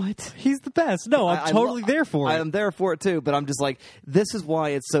 What? He's the best. No, I'm totally there for it. I am there for it too, but I'm just like, this is why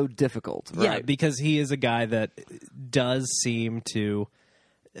it's so difficult. Right? Yeah, because he is a guy that does seem to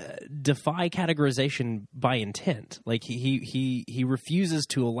defy categorization by intent. Like he refuses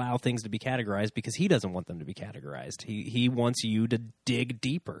to allow things to be categorized because he doesn't want them to be categorized. He wants you to dig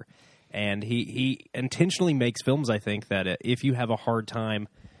deeper, and he intentionally makes films, I think, that if you have a hard time,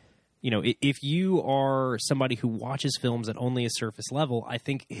 if you are somebody who watches films at only a surface level, I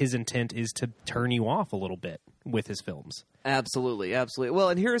think his intent is to turn you off a little bit with his films. Absolutely. Well,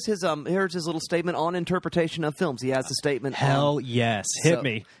 and here's his little statement on interpretation of films. He has a statement. Hell yes, hit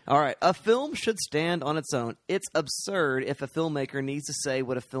me. All right, a film should stand on its own. It's absurd if a filmmaker needs to say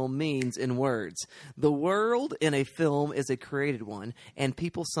what a film means in words. The world in a film is a created one, and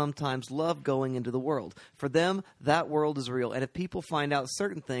people sometimes love going into the world. For them, that world is real, and if people find out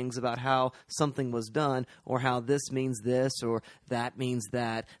certain things about how something was done, or how this means this, or that means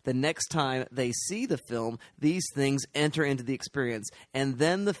that, the next time they see the film, these things enter into the experience, and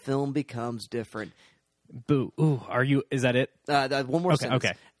then the film becomes different. Boo. Ooh, is that it? One more sentence.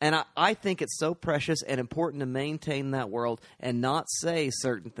 Okay. And I think it's so precious and important to maintain that world and not say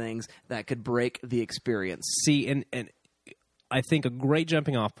certain things that could break the experience. See, and I think a great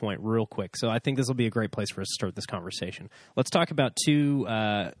jumping off point real quick. So I think this will be a great place for us to start this conversation. Let's talk about two,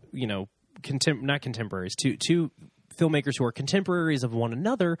 not contemporaries, two filmmakers who are contemporaries of one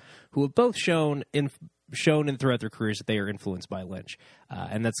another who have both shown throughout their careers that they are influenced by Lynch.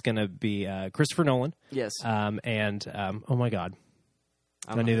 And that's going to be Christopher Nolan. Yes. And oh my God.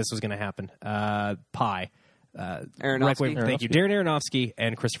 I knew this was going to happen. Pi. Aronofsky. Thank you. Darren Aronofsky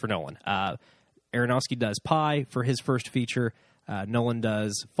and Christopher Nolan. Aronofsky does Pi for his first feature. Nolan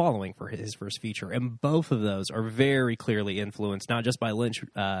does Following for his first feature. And both of those are very clearly influenced, not just by Lynch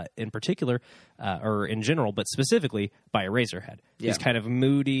in particular, or in general, but specifically by Eraserhead. Yeah. These kind of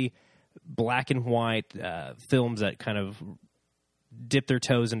moody, black and white films that kind of dip their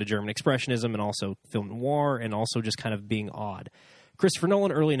toes into German expressionism and also film noir and also just kind of being odd. Christopher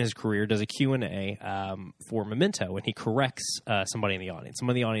Nolan, early in his career, does a Q&A for Memento, and he corrects somebody in the audience.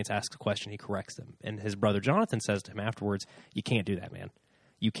 Somebody in the audience asks a question, he corrects them. And his brother Jonathan says to him afterwards, "You can't do that, man.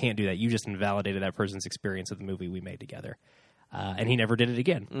 You can't do that. You just invalidated that person's experience of the movie we made together." And he never did it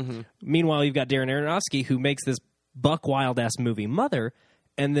again. Mm-hmm. Meanwhile, you've got Darren Aronofsky, who makes this buck wild-ass movie, Mother,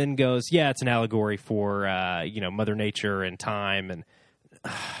 and then goes, yeah, it's an allegory for Mother Nature and time, and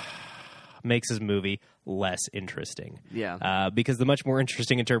makes his movie less interesting. Yeah. Because the much more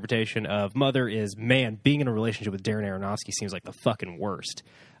interesting interpretation of Mother is, man, being in a relationship with Darren Aronofsky seems like the fucking worst.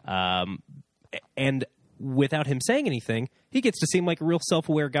 And without him saying anything, he gets to seem like a real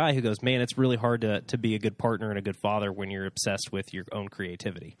self-aware guy who goes, man, it's really hard to be a good partner and a good father when you're obsessed with your own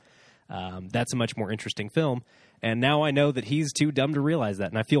creativity. That's a much more interesting film. And now I know that he's too dumb to realize that.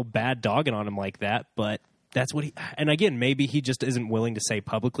 And I feel bad dogging on him like that, but that's what and again, maybe he just isn't willing to say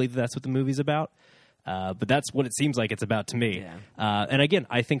publicly that that's what the movie's about. But that's what it seems like it's about to me. Yeah. And again,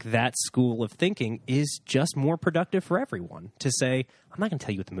 I think that school of thinking is just more productive for everyone to say, I'm not going to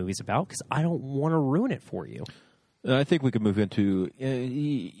tell you what the movie's about because I don't want to ruin it for you. I think we could move into,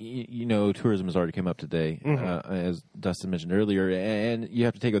 tourism has already come up today, as Dustin mentioned earlier, and you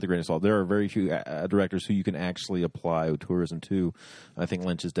have to take it with a grain of salt. There are very few directors who you can actually apply tourism to. I think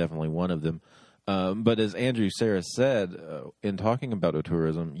Lynch is definitely one of them. But as Andrew Sarah said, in talking about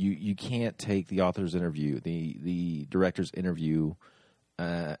tourism, you can't take the author's interview, the director's interview,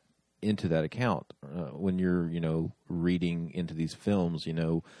 into that account when you're, reading into these films.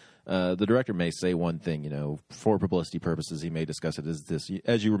 The director may say one thing, for publicity purposes, he may discuss it as this,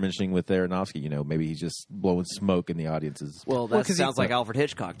 as you were mentioning with Aronofsky, maybe he's just blowing smoke in the audience's. Well, that sounds like Alfred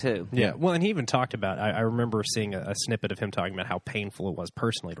Hitchcock, too. Yeah. Well, and he even talked about, I remember seeing a snippet of him talking about how painful it was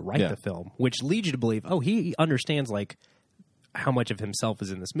personally to write the film, which leads you to believe, he understands, how much of himself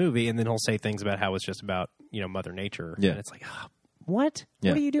is in this movie, and then he'll say things about how it's just about, Mother Nature. Yeah. And it's like, what?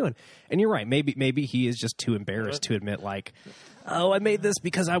 Yeah. What are you doing? And you're right. Maybe he is just too embarrassed to admit, I made this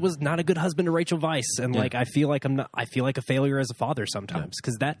because I was not a good husband to Rachel Weisz, and I feel like I feel like a failure as a father sometimes,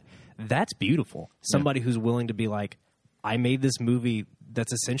 because that's beautiful. Somebody who's willing to be like, I made this movie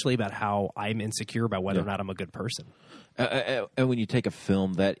that's essentially about how I'm insecure about whether or not I'm a good person. And when you take a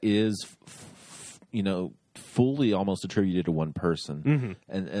film that is, fully almost attributed to one person,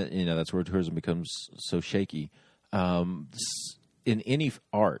 and that's where tourism becomes so shaky. In any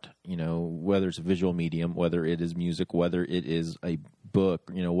art, whether it's a visual medium, whether it is music, whether it is a book,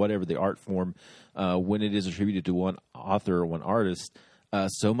 whatever the art form, when it is attributed to one author or one artist,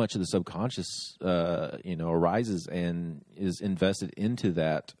 so much of the subconscious, arises and is invested into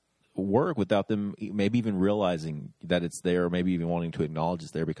that work without them maybe even realizing that it's there, or maybe even wanting to acknowledge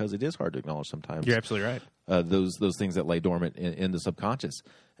it's there, because it is hard to acknowledge sometimes. You're absolutely right. Those things that lay dormant in the subconscious.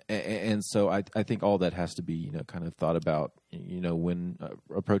 And so I think all that has to be kind of thought about when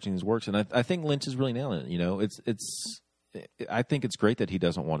approaching these works. And I think Lynch is really nailing it. I think it's great that he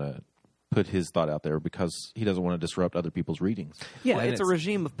doesn't want to put his thought out there because he doesn't want to disrupt other people's readings. Yeah, well, it's a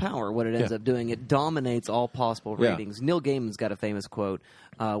regime of power. What it ends up doing, it dominates all possible readings. Neil Gaiman's got a famous quote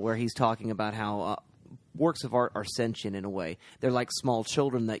where he's talking about how works of art are sentient in a way. They're like small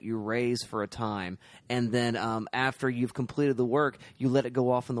children that you raise for a time, and then after you've completed the work, you let it go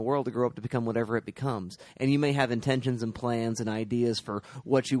off in the world to grow up to become whatever it becomes. And you may have intentions and plans and ideas for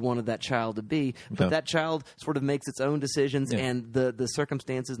what you wanted that child to be, but that child sort of makes its own decisions, and the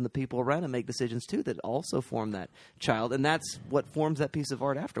circumstances and the people around it make decisions too that also form that child, and that's what forms that piece of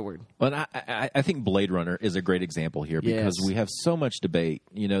art afterward. Well, I think Blade Runner is a great example here because we have so much debate.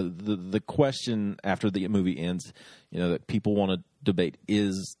 The question after the movie ends, that people want to debate,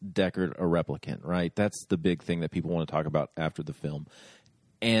 is Deckard a replicant, right? That's the big thing that people want to talk about after the film.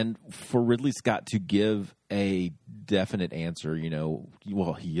 And for Ridley Scott to give a definite answer,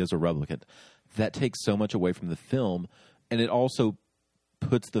 well, he is a replicant, that takes so much away from the film, and it also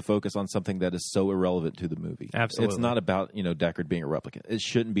puts the focus on something that is so irrelevant to the movie. Absolutely. It's not about, Deckard being a replicant. It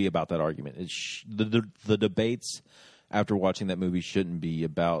shouldn't be about that argument. The debates after watching that movie shouldn't be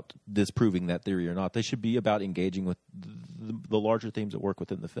about disproving that theory or not. They should be about engaging with the larger themes that work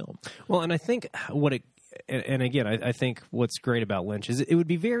within the film. Well, and I think I think what's great about Lynch is it would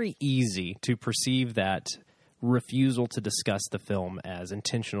be very easy to perceive that refusal to discuss the film as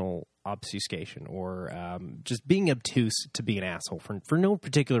intentional obfuscation or just being obtuse to be an asshole for no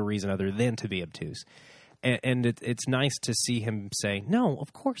particular reason other than to be obtuse. And it's nice to see him say, no,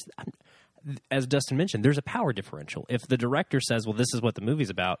 of course, as Dustin mentioned, there's a power differential. If the director says, well, this is what the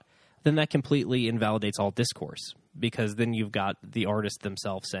movie's about, then that completely invalidates all discourse because then you've got the artist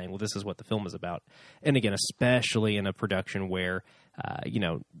themselves saying, well, this is what the film is about. And again, especially in a production where,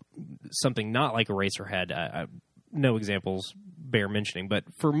 something not like Eraserhead, no examples bear mentioning, but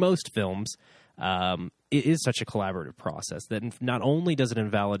for most films, it is such a collaborative process that not only does it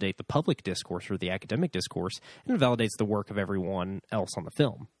invalidate the public discourse or the academic discourse, it invalidates the work of everyone else on the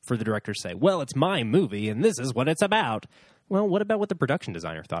film. For the director to say, well, it's my movie and this is what it's about. Well, what about what the production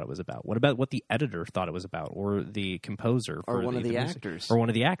designer thought it was about? What about what the editor thought it was about, or the composer, or one of the actors, or one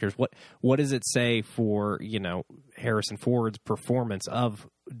of the actors? What does it say for Harrison Ford's performance of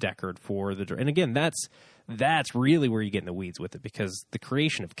Deckard for the? And again, that's really where you get in the weeds with it because the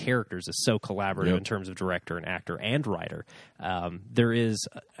creation of characters is so collaborative in terms of director and actor and writer. There is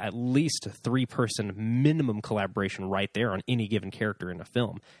at least a 3-person minimum collaboration right there on any given character in a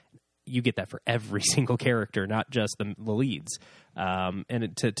film. You get that for every single character, not just the leads.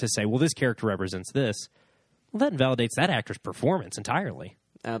 And to say, well, this character represents this, well, that invalidates that actor's performance entirely.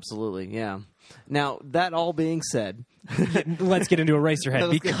 Absolutely, yeah. Now, that all being said... Let's get into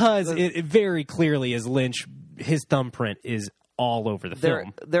Eraserhead, because it very clearly is Lynch. His thumbprint is all over the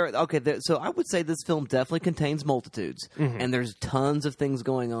film. So I would say this film definitely contains multitudes, and there's tons of things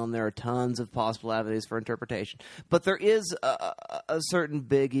going on. There are tons of possible avenues for interpretation. But there is a certain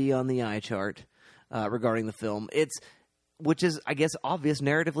biggie on the eye chart regarding the film. Which is, I guess,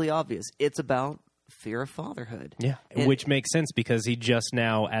 narratively obvious. It's about fear of fatherhood. Yeah, which makes sense because he just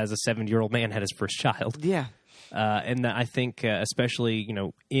now, as a 70-year-old man, had his first child. Yeah. And I think, especially, in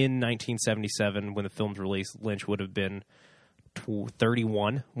 1977, when the film's released, Lynch would have been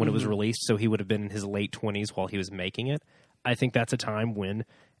 31 when it was released, so he would have been in his late 20s while he was making it. I think that's a time when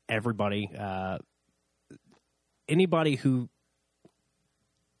everybody, anybody who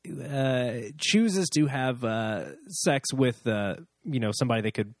chooses to have sex with, somebody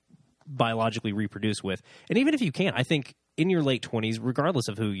they could biologically reproduce with, and even if you can't, I think in your late 20s, regardless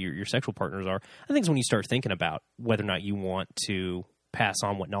of who your sexual partners are, I think it's when you start thinking about whether or not you want to pass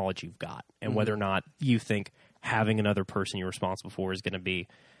on what knowledge you've got, and whether or not you think having another person you're responsible for is going to be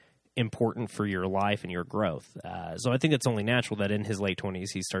important for your life and your growth. So I think it's only natural that in his late 20s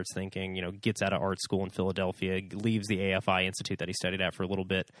he starts thinking, gets out of art school in Philadelphia, leaves the AFI Institute that he studied at for a little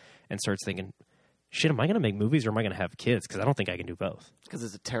bit, and starts thinking, shit, am I going to make movies or am I going to have kids? Because I don't think I can do both. Because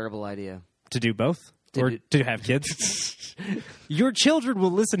it's a terrible idea. To do both? Or to have kids? Your children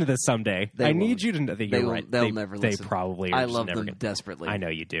will listen to this someday. I need you to know that you're right. They'll never listen. They probably are. I love them gonna, desperately. I know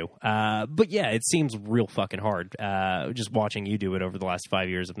you do. But yeah, it seems real fucking hard. Just watching you do it over the last 5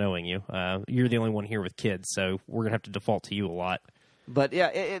 years of knowing you. You're the only one here with kids, so we're going to have to default to you a lot. But yeah,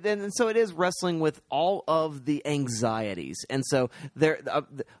 and so it is wrestling with all of the anxieties, and so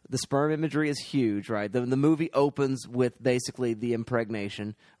the sperm imagery is huge, right? The movie opens with basically the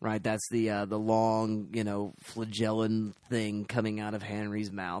impregnation, right? That's the long, flagellum thing coming out of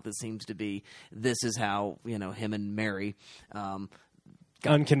Henry's mouth. It seems to be this is how him and Mary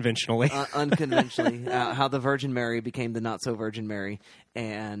unconventionally. Unconventionally, how the Virgin Mary became the not so Virgin Mary,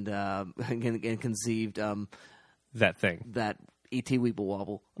 and conceived that thing. that E.T. Weeble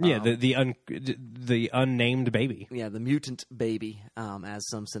Wobble. Yeah, the unnamed baby. Yeah, the mutant baby, as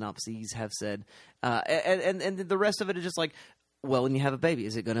some synopses have said, and the rest of it is just like, well, when you have a baby,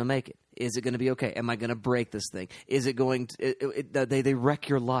 is it going to make it? Is it going to be okay? Am I going to break this thing? Is it going to... They wreck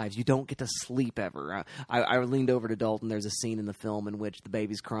your lives. You don't get to sleep ever. I leaned over to Dalton. There's a scene in the film in which the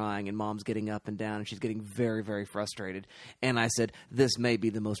baby's crying and mom's getting up and down and she's getting very, very frustrated. And I said, this may be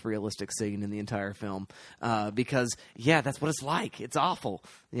the most realistic scene in the entire film. Because, yeah, that's what it's like. It's awful.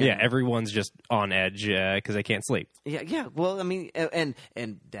 Yeah, everyone's just on edge because they can't sleep. Yeah. Well, I mean,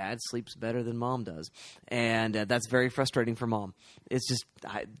 and Dad sleeps better than Mom does, and that's very frustrating for Mom. It's just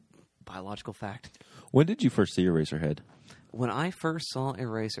biological fact. When did you first see Eraserhead? When I first saw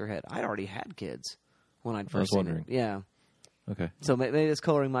Eraserhead, I'd already had kids when I'd I was first seen wondering. it. Yeah. Okay. So maybe it's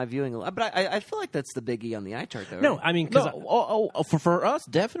coloring my viewing a lot, but I feel like that's the biggie on the eye chart, though. No, right? I mean, because For us,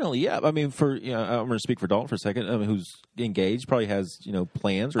 definitely, yeah. I mean, I'm going to speak for Dalton for a second. who's engaged, probably has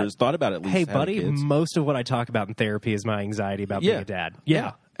plans or has thought about at least. hey, having buddy, kids. most of what I talk about in therapy is my anxiety about being a dad.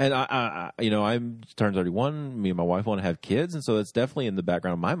 Yeah. And I'm turned 31. Me and my wife want to have kids, and so it's definitely in the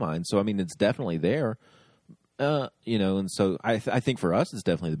background of my mind. So I mean, it's definitely there. And so I think for us, it's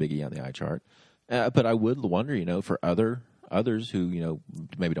definitely the biggie on the eye chart. But I would wonder, for others who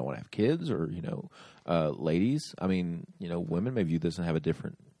maybe don't want to have kids or ladies. I mean, women may view this and have a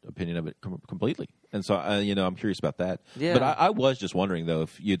different opinion of it completely. And so I'm curious about that. Yeah. But I was just wondering though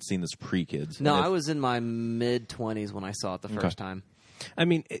if you'd seen this pre-kids. No, And I was in my mid-20s when I saw it the first time. I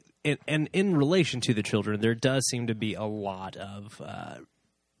mean, and in relation to the children, there does seem to be a lot of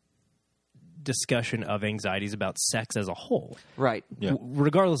discussion of anxieties about sex as a whole. Right. Yeah.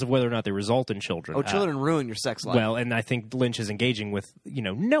 Regardless of whether or not they result in children. Oh, children ruin your sex life. Well, and I think Lynch is engaging with,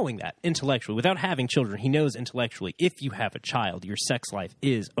 knowing that intellectually. Without having children, he knows intellectually if you have a child, your sex life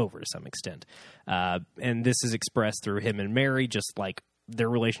is over to some extent. And this is expressed through him and Mary, just like their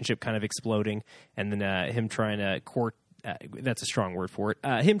relationship kind of exploding, and then him trying to court. That's a strong word for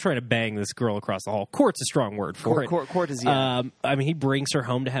it. Him trying to bang this girl across the hall. Court's a strong word for it. Court is, yeah. I mean, he brings her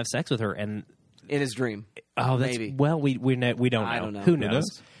home to have sex with her, and in his dream. oh, that's Maybe. well, we don't know. I don't know. Who Who knows?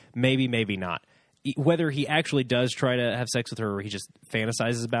 knows? Maybe not. Whether he actually does try to have sex with her or he just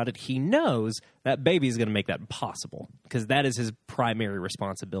fantasizes about it, he knows that baby is going to make that impossible because that is his primary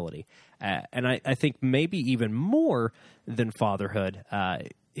responsibility. And I think maybe even more than fatherhood,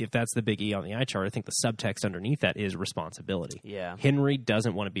 if that's the big E on the eye chart, I think the subtext underneath that is responsibility. Yeah. Henry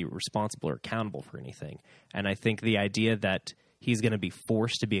doesn't want to be responsible or accountable for anything. And I think the idea that he's going to be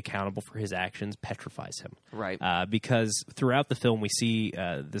forced to be accountable for his actions petrifies him. Right. Because throughout the film, we see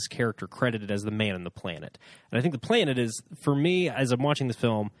this character credited as the man in the planet. And I think the planet is, for me, as I'm watching this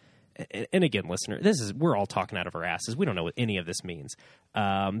film, and again, listener, we're all talking out of our asses. We don't know what any of this means.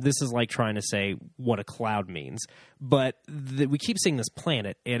 This is like trying to say what a cloud means. But we keep seeing this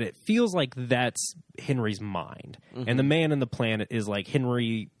planet, and it feels like that's Henry's mind. Mm-hmm. And the man in the planet is like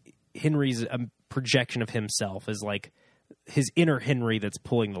Henry's projection of himself is like his inner Henry that's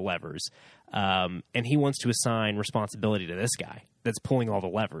pulling the levers. And he wants to assign responsibility to this guy that's pulling all the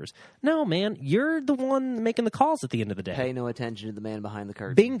levers. No, man, you're the one making the calls at the end of the day. Pay no attention to the man behind the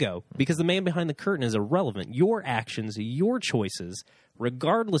curtain. Bingo. Because the man behind the curtain is irrelevant. Your actions, your choices,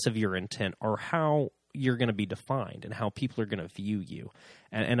 regardless of your intent, are how you're going to be defined and how people are going to view you.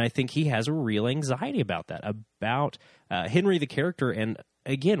 And I think he has a real anxiety about that, about Henry the character. And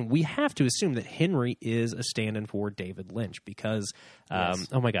again, we have to assume that Henry is a stand-in for David Lynch because, Yes.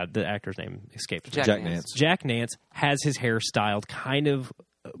 oh my God, the actor's name escaped me. Jack Nance. Jack Nance has his hair styled kind of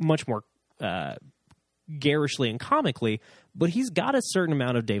much more garishly and comically, but he's got a certain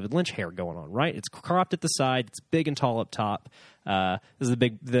amount of David Lynch hair going on, right? It's cropped at the side, it's big and tall up top. This is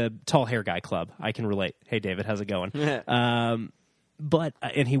the tall hair guy club. I can relate. Hey, David, how's it going? But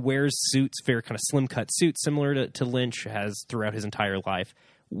and he wears suits, very kind of slim cut suits, similar to Lynch has throughout his entire life.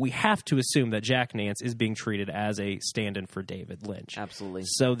 We have to assume that Jack Nance is being treated as a stand-in for David Lynch. Absolutely.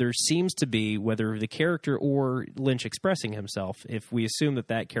 So there seems to be, whether the character or Lynch expressing himself, if we assume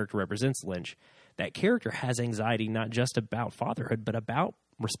that character represents Lynch, that character has anxiety not just about fatherhood, but about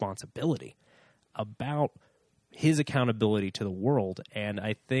responsibility, about his accountability to the world. And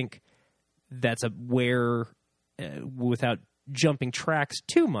I think that's where, without jumping tracks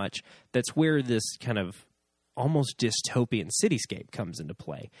too much, that's where this kind of almost dystopian cityscape comes into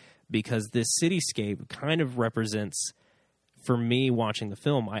play, because this cityscape kind of represents, for me watching the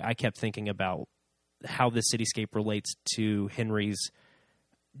film, I kept thinking about how this cityscape relates to Henry's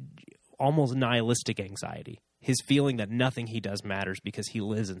almost nihilistic anxiety his feeling that nothing he does matters because he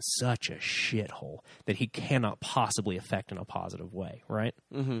lives in such a shithole that he cannot possibly affect in a positive way, right?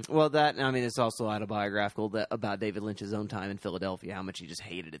 Mm-hmm. Well, it's also autobiographical about David Lynch's own time in Philadelphia, how much he just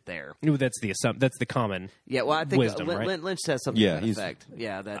hated it there. Ooh, that's the common I think wisdom, right? Lynch says something to that effect.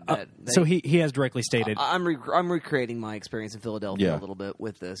 Yeah, so he has directly stated... I'm recreating my experience in Philadelphia a little bit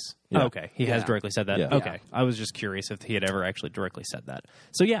with this. Yeah. Okay, he has directly said that. Yeah. Okay, I was just curious if he had ever actually directly said that.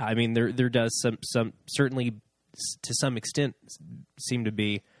 So yeah, I mean, there does some certainly to some extent seem to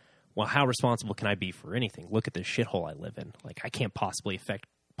be, well, how responsible can I be for anything? Look at this shithole I live in. Like, I can't possibly affect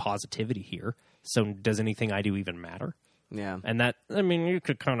positivity here. So does anything I do even matter? Yeah. And that, I mean, you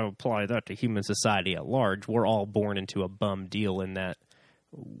could kind of apply that to human society at large. We're all born into a bum deal in that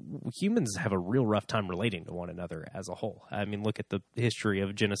humans have a real rough time relating to one another as a whole. I mean, look at the history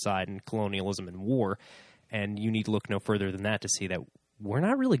of genocide and colonialism and war, and you need to look no further than that to see that we're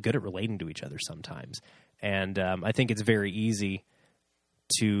not really good at relating to each other sometimes. And I think it's very easy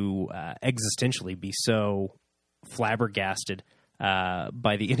to existentially be so flabbergasted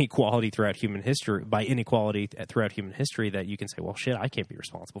by the inequality throughout human history, that you can say, well, shit, I can't be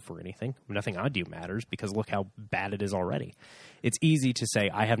responsible for anything. Nothing I do matters because look how bad it is already. It's easy to say,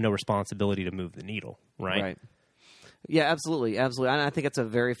 I have no responsibility to move the needle, right? Right. Yeah, absolutely. And I think it's a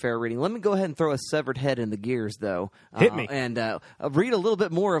very fair reading. Let me go ahead and throw a severed head in the gears, though. Hit me. And read a little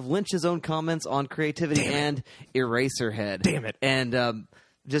bit more of Lynch's own comments on creativity and Eraserhead. Damn it. And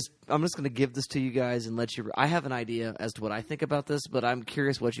I'm just going to give this to you guys and let you... I have an idea as to what I think about this, but I'm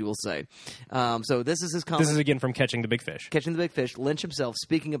curious what you will say. So this is his comment. This is, again, from Catching the Big Fish. Catching the Big Fish, Lynch himself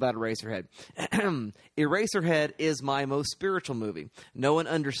speaking about Eraserhead. Eraserhead is my most spiritual movie. No one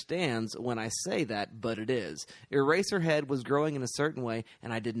understands when I say that, but it is. Eraserhead was growing in a certain way,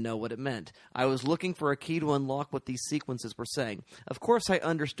 and I didn't know what it meant. I was looking for a key to unlock what these sequences were saying. Of course, I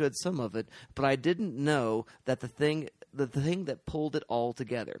understood some of it, but I didn't know that the thing that pulled it all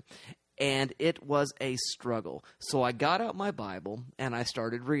together. And it was a struggle. So I got out my Bible and I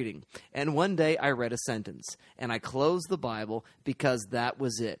started reading. And one day I read a sentence and I closed the Bible because that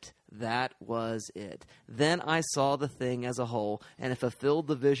was it. That was it. Then I saw the thing as a whole and it fulfilled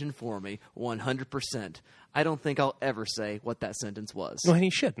the vision for me 100%. I don't think I'll ever say what that sentence was. No, and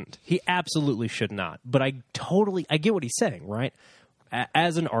he shouldn't. He absolutely should not. But I get what he's saying, right?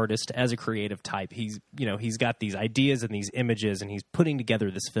 As an artist, as a creative type, he's got these ideas and these images, and he's putting together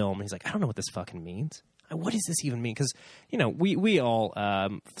this film. And he's like, I don't know what this fucking means. What does this even mean? Because we all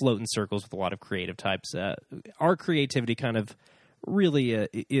float in circles with a lot of creative types. Our creativity kind of really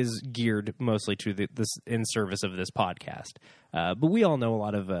is geared mostly to this in service of this podcast. But we all know a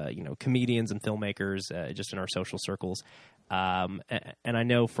lot of comedians and filmmakers just in our social circles. And I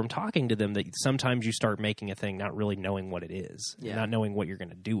know from talking to them that sometimes you start making a thing not really knowing what it is, not knowing what you're going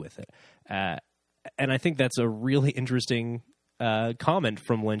to do with it. And I think that's a really interesting comment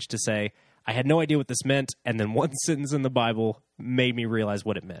from Lynch to say, I had no idea what this meant, and then one sentence in the Bible made me realize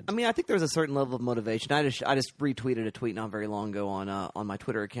what it meant. I mean, I think there's a certain level of motivation. I just retweeted a tweet not very long ago on my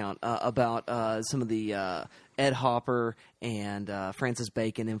Twitter account about some of the Ed Hopper and Francis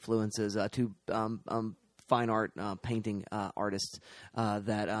Bacon influences, two fine art painting artists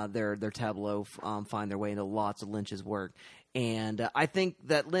that their tableau find their way into lots of Lynch's work. And I think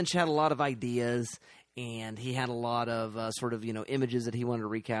that Lynch had a lot of ideas, and he had a lot of images that he wanted to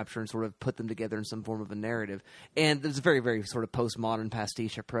recapture and sort of put them together in some form of a narrative. And there's a very, very sort of postmodern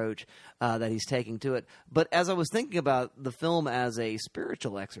pastiche approach that he's taking to it. But as I was thinking about the film as a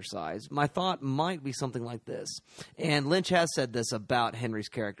spiritual exercise, my thought might be something like this. And Lynch has said this about Henry's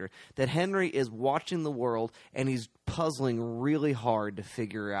character, that Henry is watching the world and he's puzzling really hard to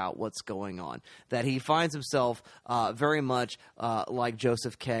figure out what's going on. That he finds himself very much like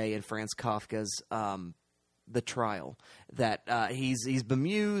Joseph K. and Franz Kafka's The Trial. That he's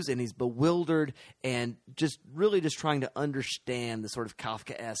bemused and he's bewildered and just trying to understand the sort of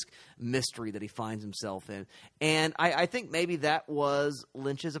Kafkaesque mystery that he finds himself in. And I think maybe that was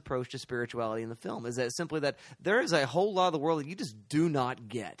Lynch's approach to spirituality in the film, is that simply that there is a whole lot of the world that you just do not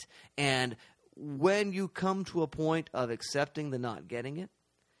get. And when you come to a point of accepting the not getting it,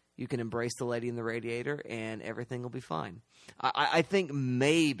 you can embrace the lady in the radiator and everything will be fine. I think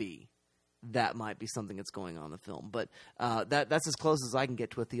maybe that might be something that's going on in the film. But that's as close as I can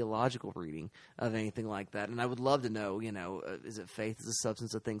get to a theological reading of anything like that. And I would love to know, is it faith is the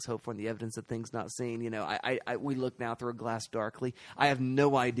substance of things hoped for and the evidence of things not seen? We look now through a glass darkly. I have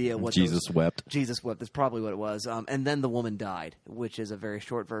no idea what Jesus wept. Jesus wept. That's probably what it was. And then the woman died, which is a very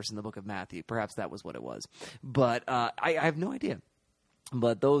short verse in the book of Matthew. Perhaps that was what it was. But I have no idea.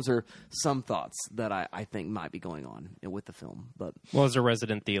 But those are some thoughts that I think might be going on with the film. But Well, as a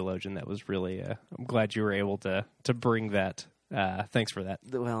resident theologian, that was really. I'm glad you were able to bring that. Thanks for that.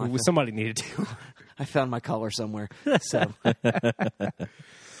 Well, Somebody needed to. I found my collar somewhere. So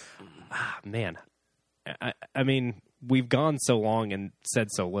Man, I mean, we've gone so long and said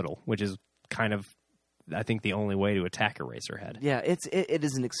so little, which is kind of, I think, the only way to attack Eraserhead. yeah, it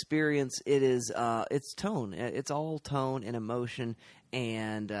is an experience. It is it's tone. It's all tone and emotion,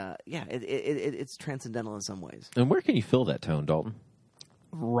 and it's transcendental in some ways. And where can you feel that tone, Dalton?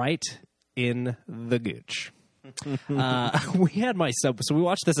 Right in the gooch. We had so we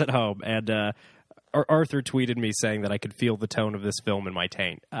watched this at home, and Arthur tweeted me saying that I could feel the tone of this film in my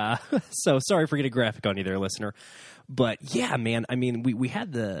taint. So sorry for getting graphic on you there, listener. But yeah, man, I mean, we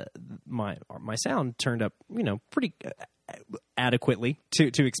had my sound turned up, pretty adequately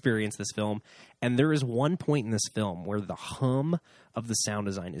to experience this film. And there is one point in this film where the hum of the sound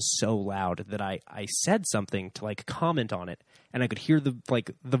design is so loud that I said something to like comment on it, and I could hear the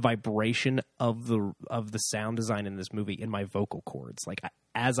vibration of the sound design in this movie in my vocal cords. Like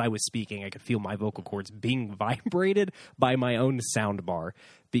as I was speaking, I could feel my vocal cords being vibrated by my own sound bar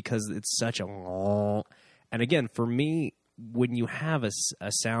because it's such a. And again, for me, when you have a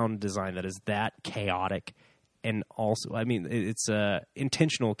sound design that is that chaotic. And also, I mean, it's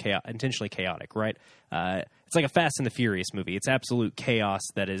intentionally chaotic, right? It's like a Fast and the Furious movie. It's absolute chaos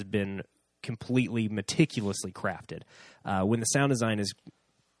that has been completely meticulously crafted. When the sound design is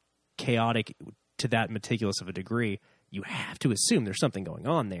chaotic to that meticulous of a degree, you have to assume there's something going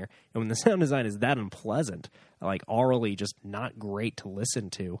on there. And when the sound design is that unpleasant, like aurally just not great to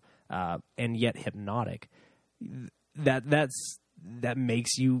listen to, and yet hypnotic, that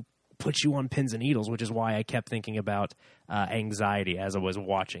makes you. Puts you on pins and needles, which is why I kept thinking about anxiety as I was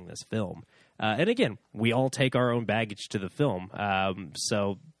watching this film. And again, we all take our own baggage to the film,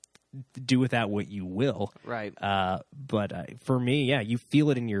 so do with that what you will. Right. But for me, yeah, you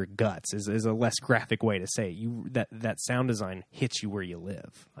feel it in your guts is a less graphic way to say it. That sound design hits you where you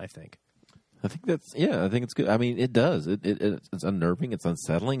live, I think. I think it's good. I mean, it does. It's unnerving. It's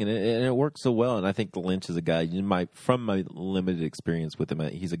unsettling, and it works so well. And I think Lynch is a guy. From my limited experience with him,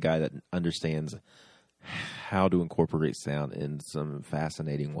 he's a guy that understands how to incorporate sound in some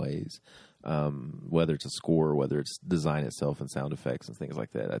fascinating ways. Whether it's a score, or whether it's design itself and sound effects and things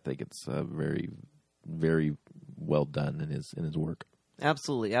like that. I think it's very, very well done in his work.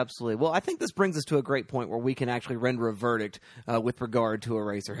 Absolutely, absolutely. Well, I think this brings us to a great point where we can actually render a verdict with regard to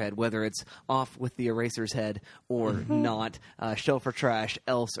Eraserhead, whether it's off with the eraser's head or not, shelf or trash,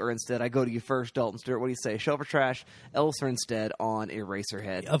 else or instead. I go to you first, Dalton Stewart. What do you say, shelf or trash, else or instead on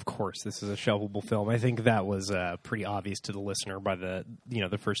Eraserhead? Of course, this is a shelvable film. I think that was pretty obvious to the listener by the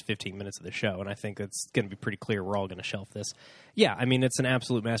first 15 minutes of the show, and I think it's going to be pretty clear we're all going to shelf this. Yeah, I mean, it's an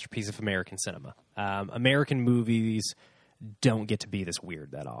absolute masterpiece of American cinema. American movies don't get to be this weird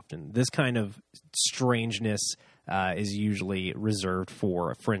that often. This kind of strangeness is usually reserved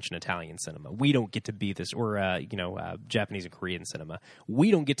for French and Italian cinema. We don't get to be this, or Japanese and Korean cinema. We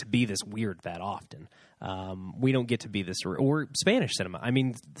don't get to be this weird that often. We don't get to be this, or Spanish cinema. I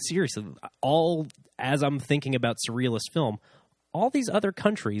mean, seriously, as I'm thinking about surrealist film, all these other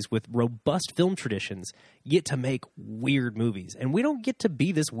countries with robust film traditions get to make weird movies, and we don't get to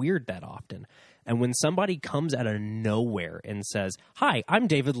be this weird that often. And when somebody comes out of nowhere and says, "Hi, I'm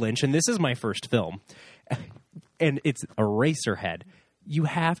David Lynch, and this is my first film," and it's Eraserhead, you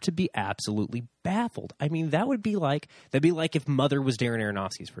have to be absolutely baffled. I mean, that'd be like if Mother was Darren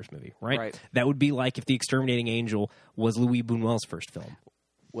Aronofsky's first movie, right? That would be like if The Exterminating Angel was Louis Buñuel's first film.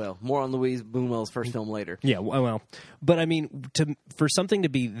 Well, more on Louis Buñuel's first film later. Yeah, well, but I mean, for something to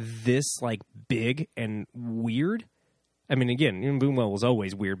be this like big and weird. I mean, again, Buñuel was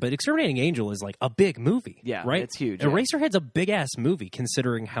always weird, but Exterminating Angel is like a big movie. Yeah, right? It's huge. Eraserhead's a big-ass movie,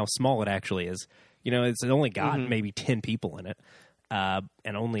 considering how small it actually is. It's only got maybe 10 people in it,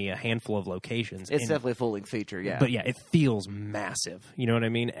 and only a handful of locations. It's definitely a full-length feature, yeah. But yeah, it feels massive. You know what I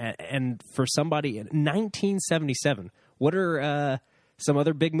mean? And for somebody in 1977, what are some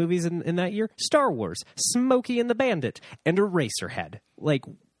other big movies in that year? Star Wars, Smokey and the Bandit, and Eraserhead. Like,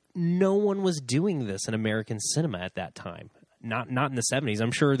 no one was doing this in American cinema at that time. Not in the 70s.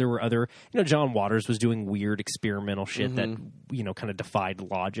 I'm sure there were other, John Waters was doing weird experimental shit that, kind of defied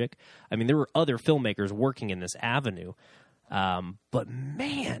logic. I mean, there were other filmmakers working in this avenue. But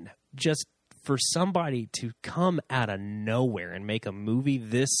man, just for somebody to come out of nowhere and make a movie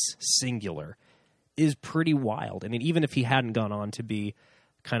this singular is pretty wild. I mean, even if he hadn't gone on to be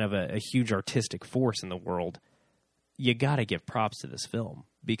kind of a huge artistic force in the world, you got to give props to this film.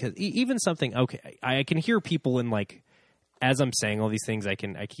 Because even something, okay, I can hear people in like as I'm saying all these things, I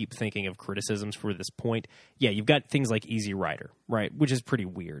keep thinking of criticisms for this point. Yeah, you've got things like Easy Rider, right, which is pretty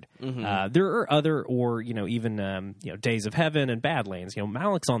weird. There are other, or even Days of Heaven and Badlands.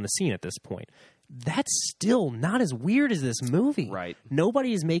 Malik's on the scene at this point. That's still not as weird as this movie. Right.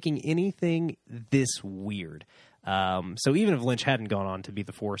 Nobody is making anything this weird. So even if Lynch hadn't gone on to be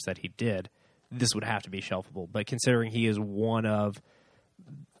the force that he did, this would have to be shelfable. But considering he is one of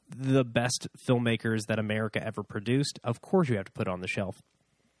the best filmmakers that America ever produced, of course you have to put it on the shelf,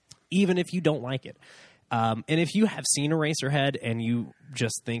 even if you don't like it. And if you have seen Eraserhead and you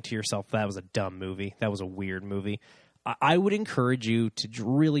just think to yourself, that was a dumb movie, that was a weird movie, I would encourage you to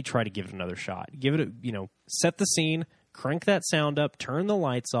really try to give it another shot. Give it set the scene, crank that sound up, turn the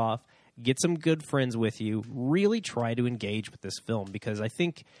lights off, get some good friends with you, really try to engage with this film, because I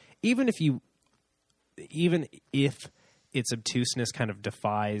think even if its obtuseness kind of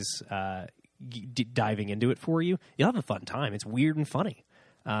defies diving into it for you, you'll have a fun time. It's weird and funny.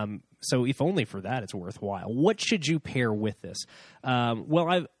 So if only for that, it's worthwhile. What should you pair with this?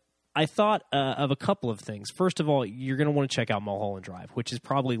 Well, I thought of a couple of things. First of all, you're going to want to check out Mulholland Drive, which is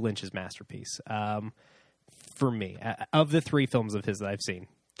probably Lynch's masterpiece for me, of the 3 films of his that I've seen,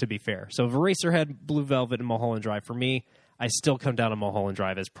 to be fair. So Eraserhead, Blue Velvet, and Mulholland Drive, for me, I still come down to Mulholland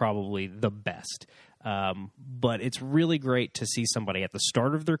Drive as probably the best. But it's really great to see somebody at the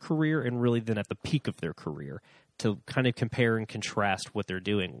start of their career and really then at the peak of their career to kind of compare and contrast what they're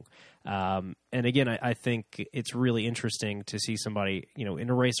doing. And again, I think it's really interesting to see somebody, in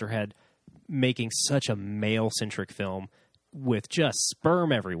Eraserhead making such a male-centric film with just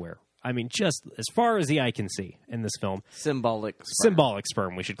sperm everywhere. I mean, just as far as the eye can see in this film. Symbolic sperm. Symbolic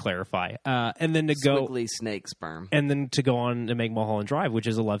sperm, we should clarify. And then to go... Squiggly snake sperm. And then to go on to make Mulholland Drive, which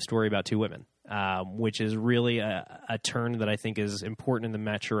is a love story about 2 women, which is really a turn that I think is important in the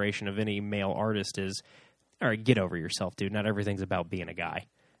maturation of any male artist is, all right, get over yourself, dude. Not everything's about being a guy.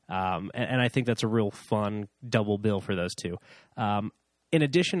 And I think that's a real fun double bill for those 2. In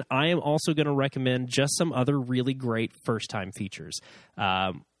addition, I am also going to recommend just some other really great first-time features.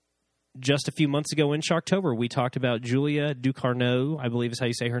 Just a few months ago in Shocktober, we talked about Julia Ducournau, I believe is how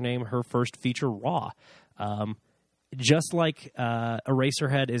you say her name, her first feature, Raw. Just like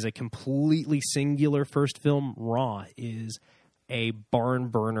Eraserhead is a completely singular first film, Raw is a barn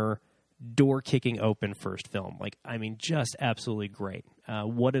burner, door-kicking open first film. Just absolutely great.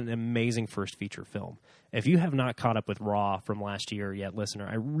 What an amazing first feature film. If you have not caught up with Raw from last year yet, listener,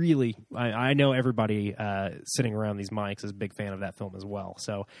 I know everybody sitting around these mics is a big fan of that film as well.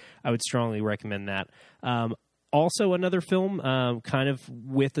 So I would strongly recommend that. Also, another film kind of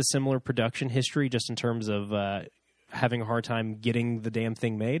with a similar production history, just in terms of having a hard time getting the damn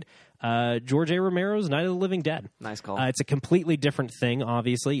thing made, George A. Romero's Night of the Living Dead. Nice call. It's a completely different thing,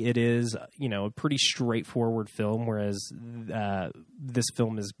 obviously. It is, a pretty straightforward film, whereas this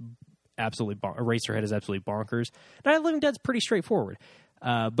film is absolutely Eraserhead is absolutely bonkers. Night of the Living Dead's pretty straightforward,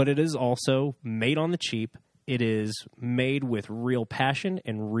 but it is also made on the cheap. It is made with real passion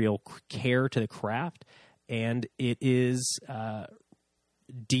and real care to the craft, and it is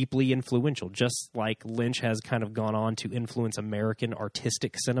deeply influential, just like Lynch has kind of gone on to influence American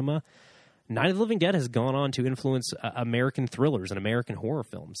artistic cinema. Night of the Living Dead has gone on to influence American thrillers and American horror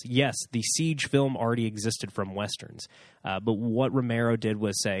films. Yes, the Siege film already existed from Westerns, but what Romero did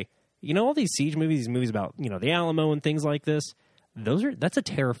was say, all these Siege movies, these movies about, the Alamo and things like this, that's a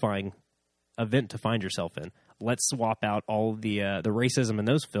terrifying event to find yourself in. Let's swap out all the racism in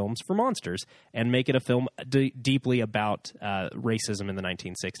those films for monsters and make it a film deeply about racism in the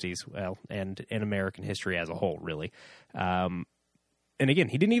 1960s, and in American history as a whole, really. And again,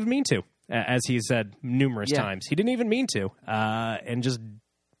 he didn't even mean to, as he said numerous times. He didn't even mean to, and just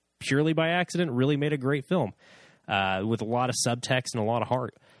purely by accident really made a great film with a lot of subtext and a lot of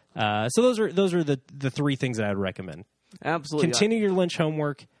heart. So those are the 3 things that I'd recommend. Absolutely. Continue your Lynch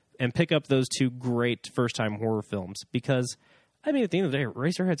homework and pick up those 2 great first-time horror films, because, at the end of the day,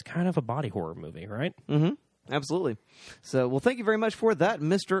 Eraserhead's kind of a body horror movie, right? Mm-hmm. Absolutely. So, well, thank you very much for that,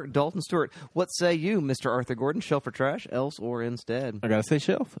 Mr. Dalton Stewart. What say you, Mr. Arthur Gordon? Shelf or trash, else or instead? I gotta say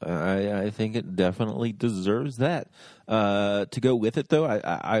shelf. I think it definitely deserves that. To go with it, though,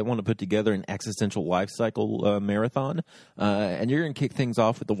 I want to put together an existential life cycle marathon, and you're going to kick things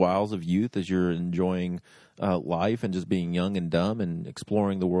off with the wiles of youth as you're enjoying life and just being young and dumb and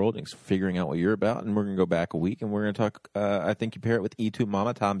exploring the world and figuring out what you're about. And we're going to go back a week, and we're going to talk, I think you pair it with Y Tu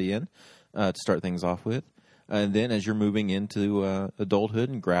Mama Tambien to start things off with. And then as you're moving into adulthood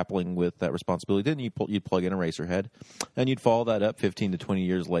and grappling with that responsibility, then you'd plug in Eraserhead, and you'd follow that up 15 to 20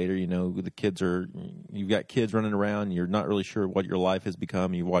 years later. You know, you've got kids running around. You're not really sure what your life has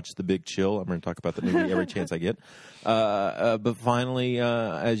become. You watch The Big Chill. I'm going to talk about the movie every chance I get. But finally,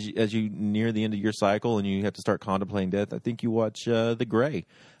 as you near the end of your cycle and you have to start contemplating death, I think you watch The Gray.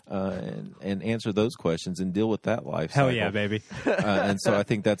 And answer those questions and deal with that life cycle. Hell yeah, baby. And so I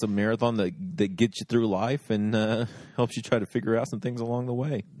think that's a marathon that gets you through life and helps you try to figure out some things along the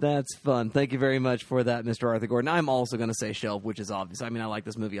way. That's fun. Thank you very much for that, Mr. Arthur Gordon. I'm also going to say Shelf, which is obvious. I mean, I like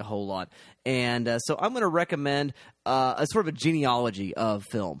this movie a whole lot. And so I'm going to recommend a sort of a genealogy of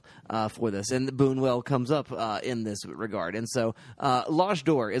film for this. And Buñuel comes up in this regard. And so L'Âge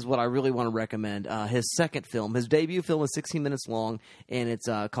d'Or is what I really want to recommend. His second film. His debut film is 16 minutes long, and it's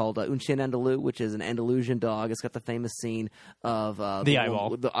called Un Chien Andalou, which is an Andalusian dog. It's got the famous scene of the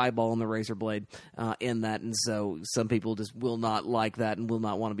eyeball, the eyeball and the razor blade in that, and so some people just will not like that and will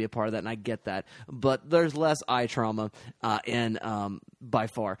not want to be a part of that, and I get that. But there's less eye trauma by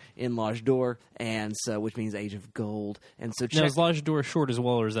far in L'Âge d'Or, and so which means Age of Gold. And so now, is L'Âge d'Or short as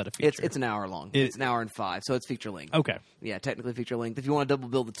well, or is that a feature? It's an hour long. It's an hour and 5, so it's feature length. Okay. Yeah, technically feature length. If you want to double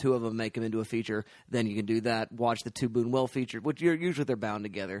bill the two of them, make them into a feature, then you can do that. Watch the two Buñuel features, which usually they're bound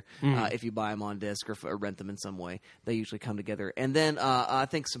together. If you buy them on disc or rent them in some way, they usually come together. And then I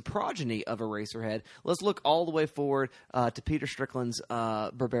think some progeny of Eraserhead. Let's look all the way forward to Peter Strickland's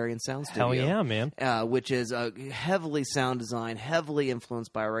Barbarian Sound Studio. Hell yeah, man. Which is heavily sound design, heavily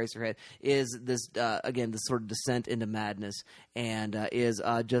influenced by Eraserhead, is this, again, this sort of descent into madness, and is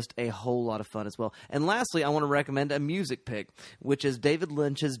just a whole lot of fun as well. And lastly, I want to recommend a music pick, which is David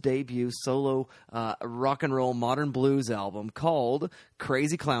Lynch's debut solo rock and roll modern blues album called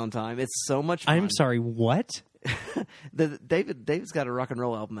Crazy Clown Time. It's so much fun. I'm sorry, what? David's got a rock and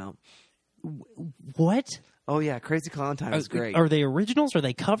roll album out. What? Oh yeah, Crazy Clown Time is great. Are they originals or are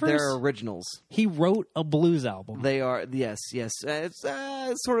they covers? They're originals. He wrote a blues album. They are, yes.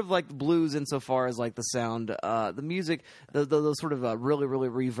 It's sort of like blues insofar as like the sound, the music, those sort of really, really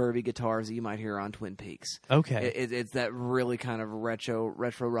reverby guitars that you might hear on Twin Peaks. Okay. It's that really kind of retro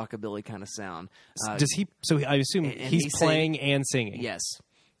rockabilly kind of sound. Does he? So I assume he's playing and singing. Yes.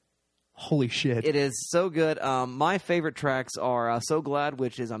 Holy shit. It is so good. My favorite tracks are So Glad,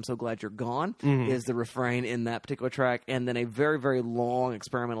 which is I'm So Glad You're Gone, is the refrain in that particular track, and then a very, very long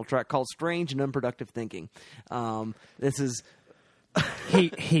experimental track called Strange and Unproductive Thinking. This is...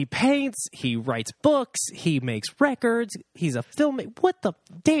 he paints, he writes books, he makes records, he's a filmmaker. What the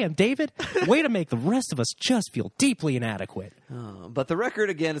damn, David? Way to make the rest of us just feel deeply inadequate. But the record,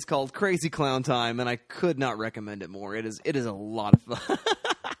 again, is called Crazy Clown Time, and I could not recommend it more. It is a lot of fun.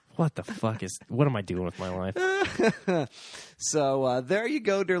 What the fuck what am I doing with my life? So there you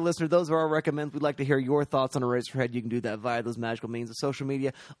go, dear listener. Those are our recommends. We'd like to hear your thoughts on Eraserhead. You can do that via those magical means of social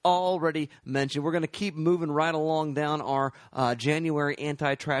media already mentioned. We're going to keep moving right along down our January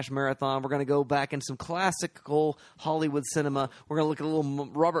anti-trash marathon. We're going to go back in some classical Hollywood cinema. We're going to look at a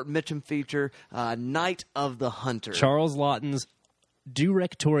little Robert Mitchum feature, Night of the Hunter. Charles Laughton's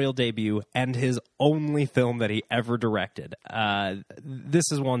directorial debut and his only film that he ever directed. This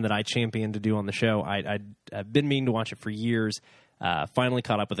is one that I championed to do on the show. I've been meaning to watch it for years. Finally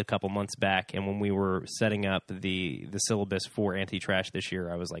caught up with a couple months back, and when we were setting up the syllabus for Anti-Trash this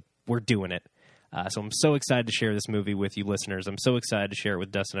year, I was like, we're doing it. So I'm so excited to share this movie with you listeners. I'm so excited to share it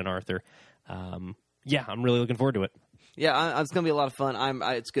with Dustin and Arthur. Yeah, I'm really looking forward to it. Yeah, it's going to be a lot of fun.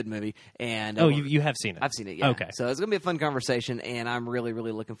 It's a good movie. And you have seen it? I've seen it, yeah. Okay. So it's going to be a fun conversation, and I'm really,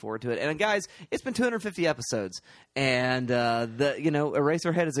 really looking forward to it. And guys, it's been 250 episodes, and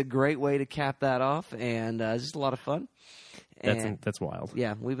Eraserhead is a great way to cap that off, and it's just a lot of fun. That's wild.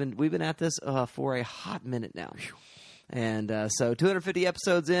 Yeah, we've been at this for a hot minute now. And so 250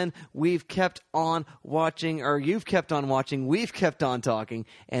 episodes in, we've kept on watching, or you've kept on watching, we've kept on talking,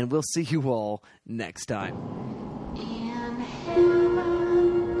 and we'll see you all next time.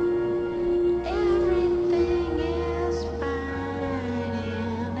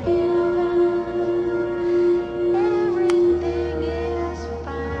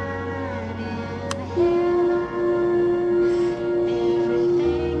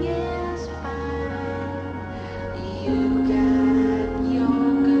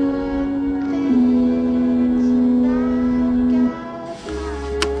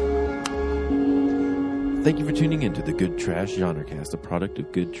 Thank you for tuning in to the Good Trash Genrecast, a product of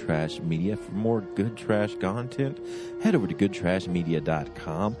Good Trash Media. For more Good Trash content, head over to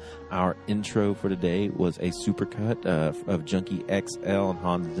goodtrashmedia.com. Our intro for today was a supercut of Junkie XL and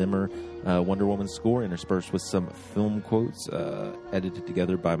Hans Zimmer Wonder Woman score, interspersed with some film quotes edited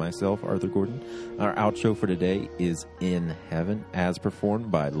together by myself, Arthur Gordon. Our outro for today is In Heaven, as performed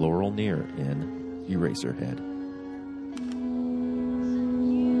by Laurel Neer in Eraserhead.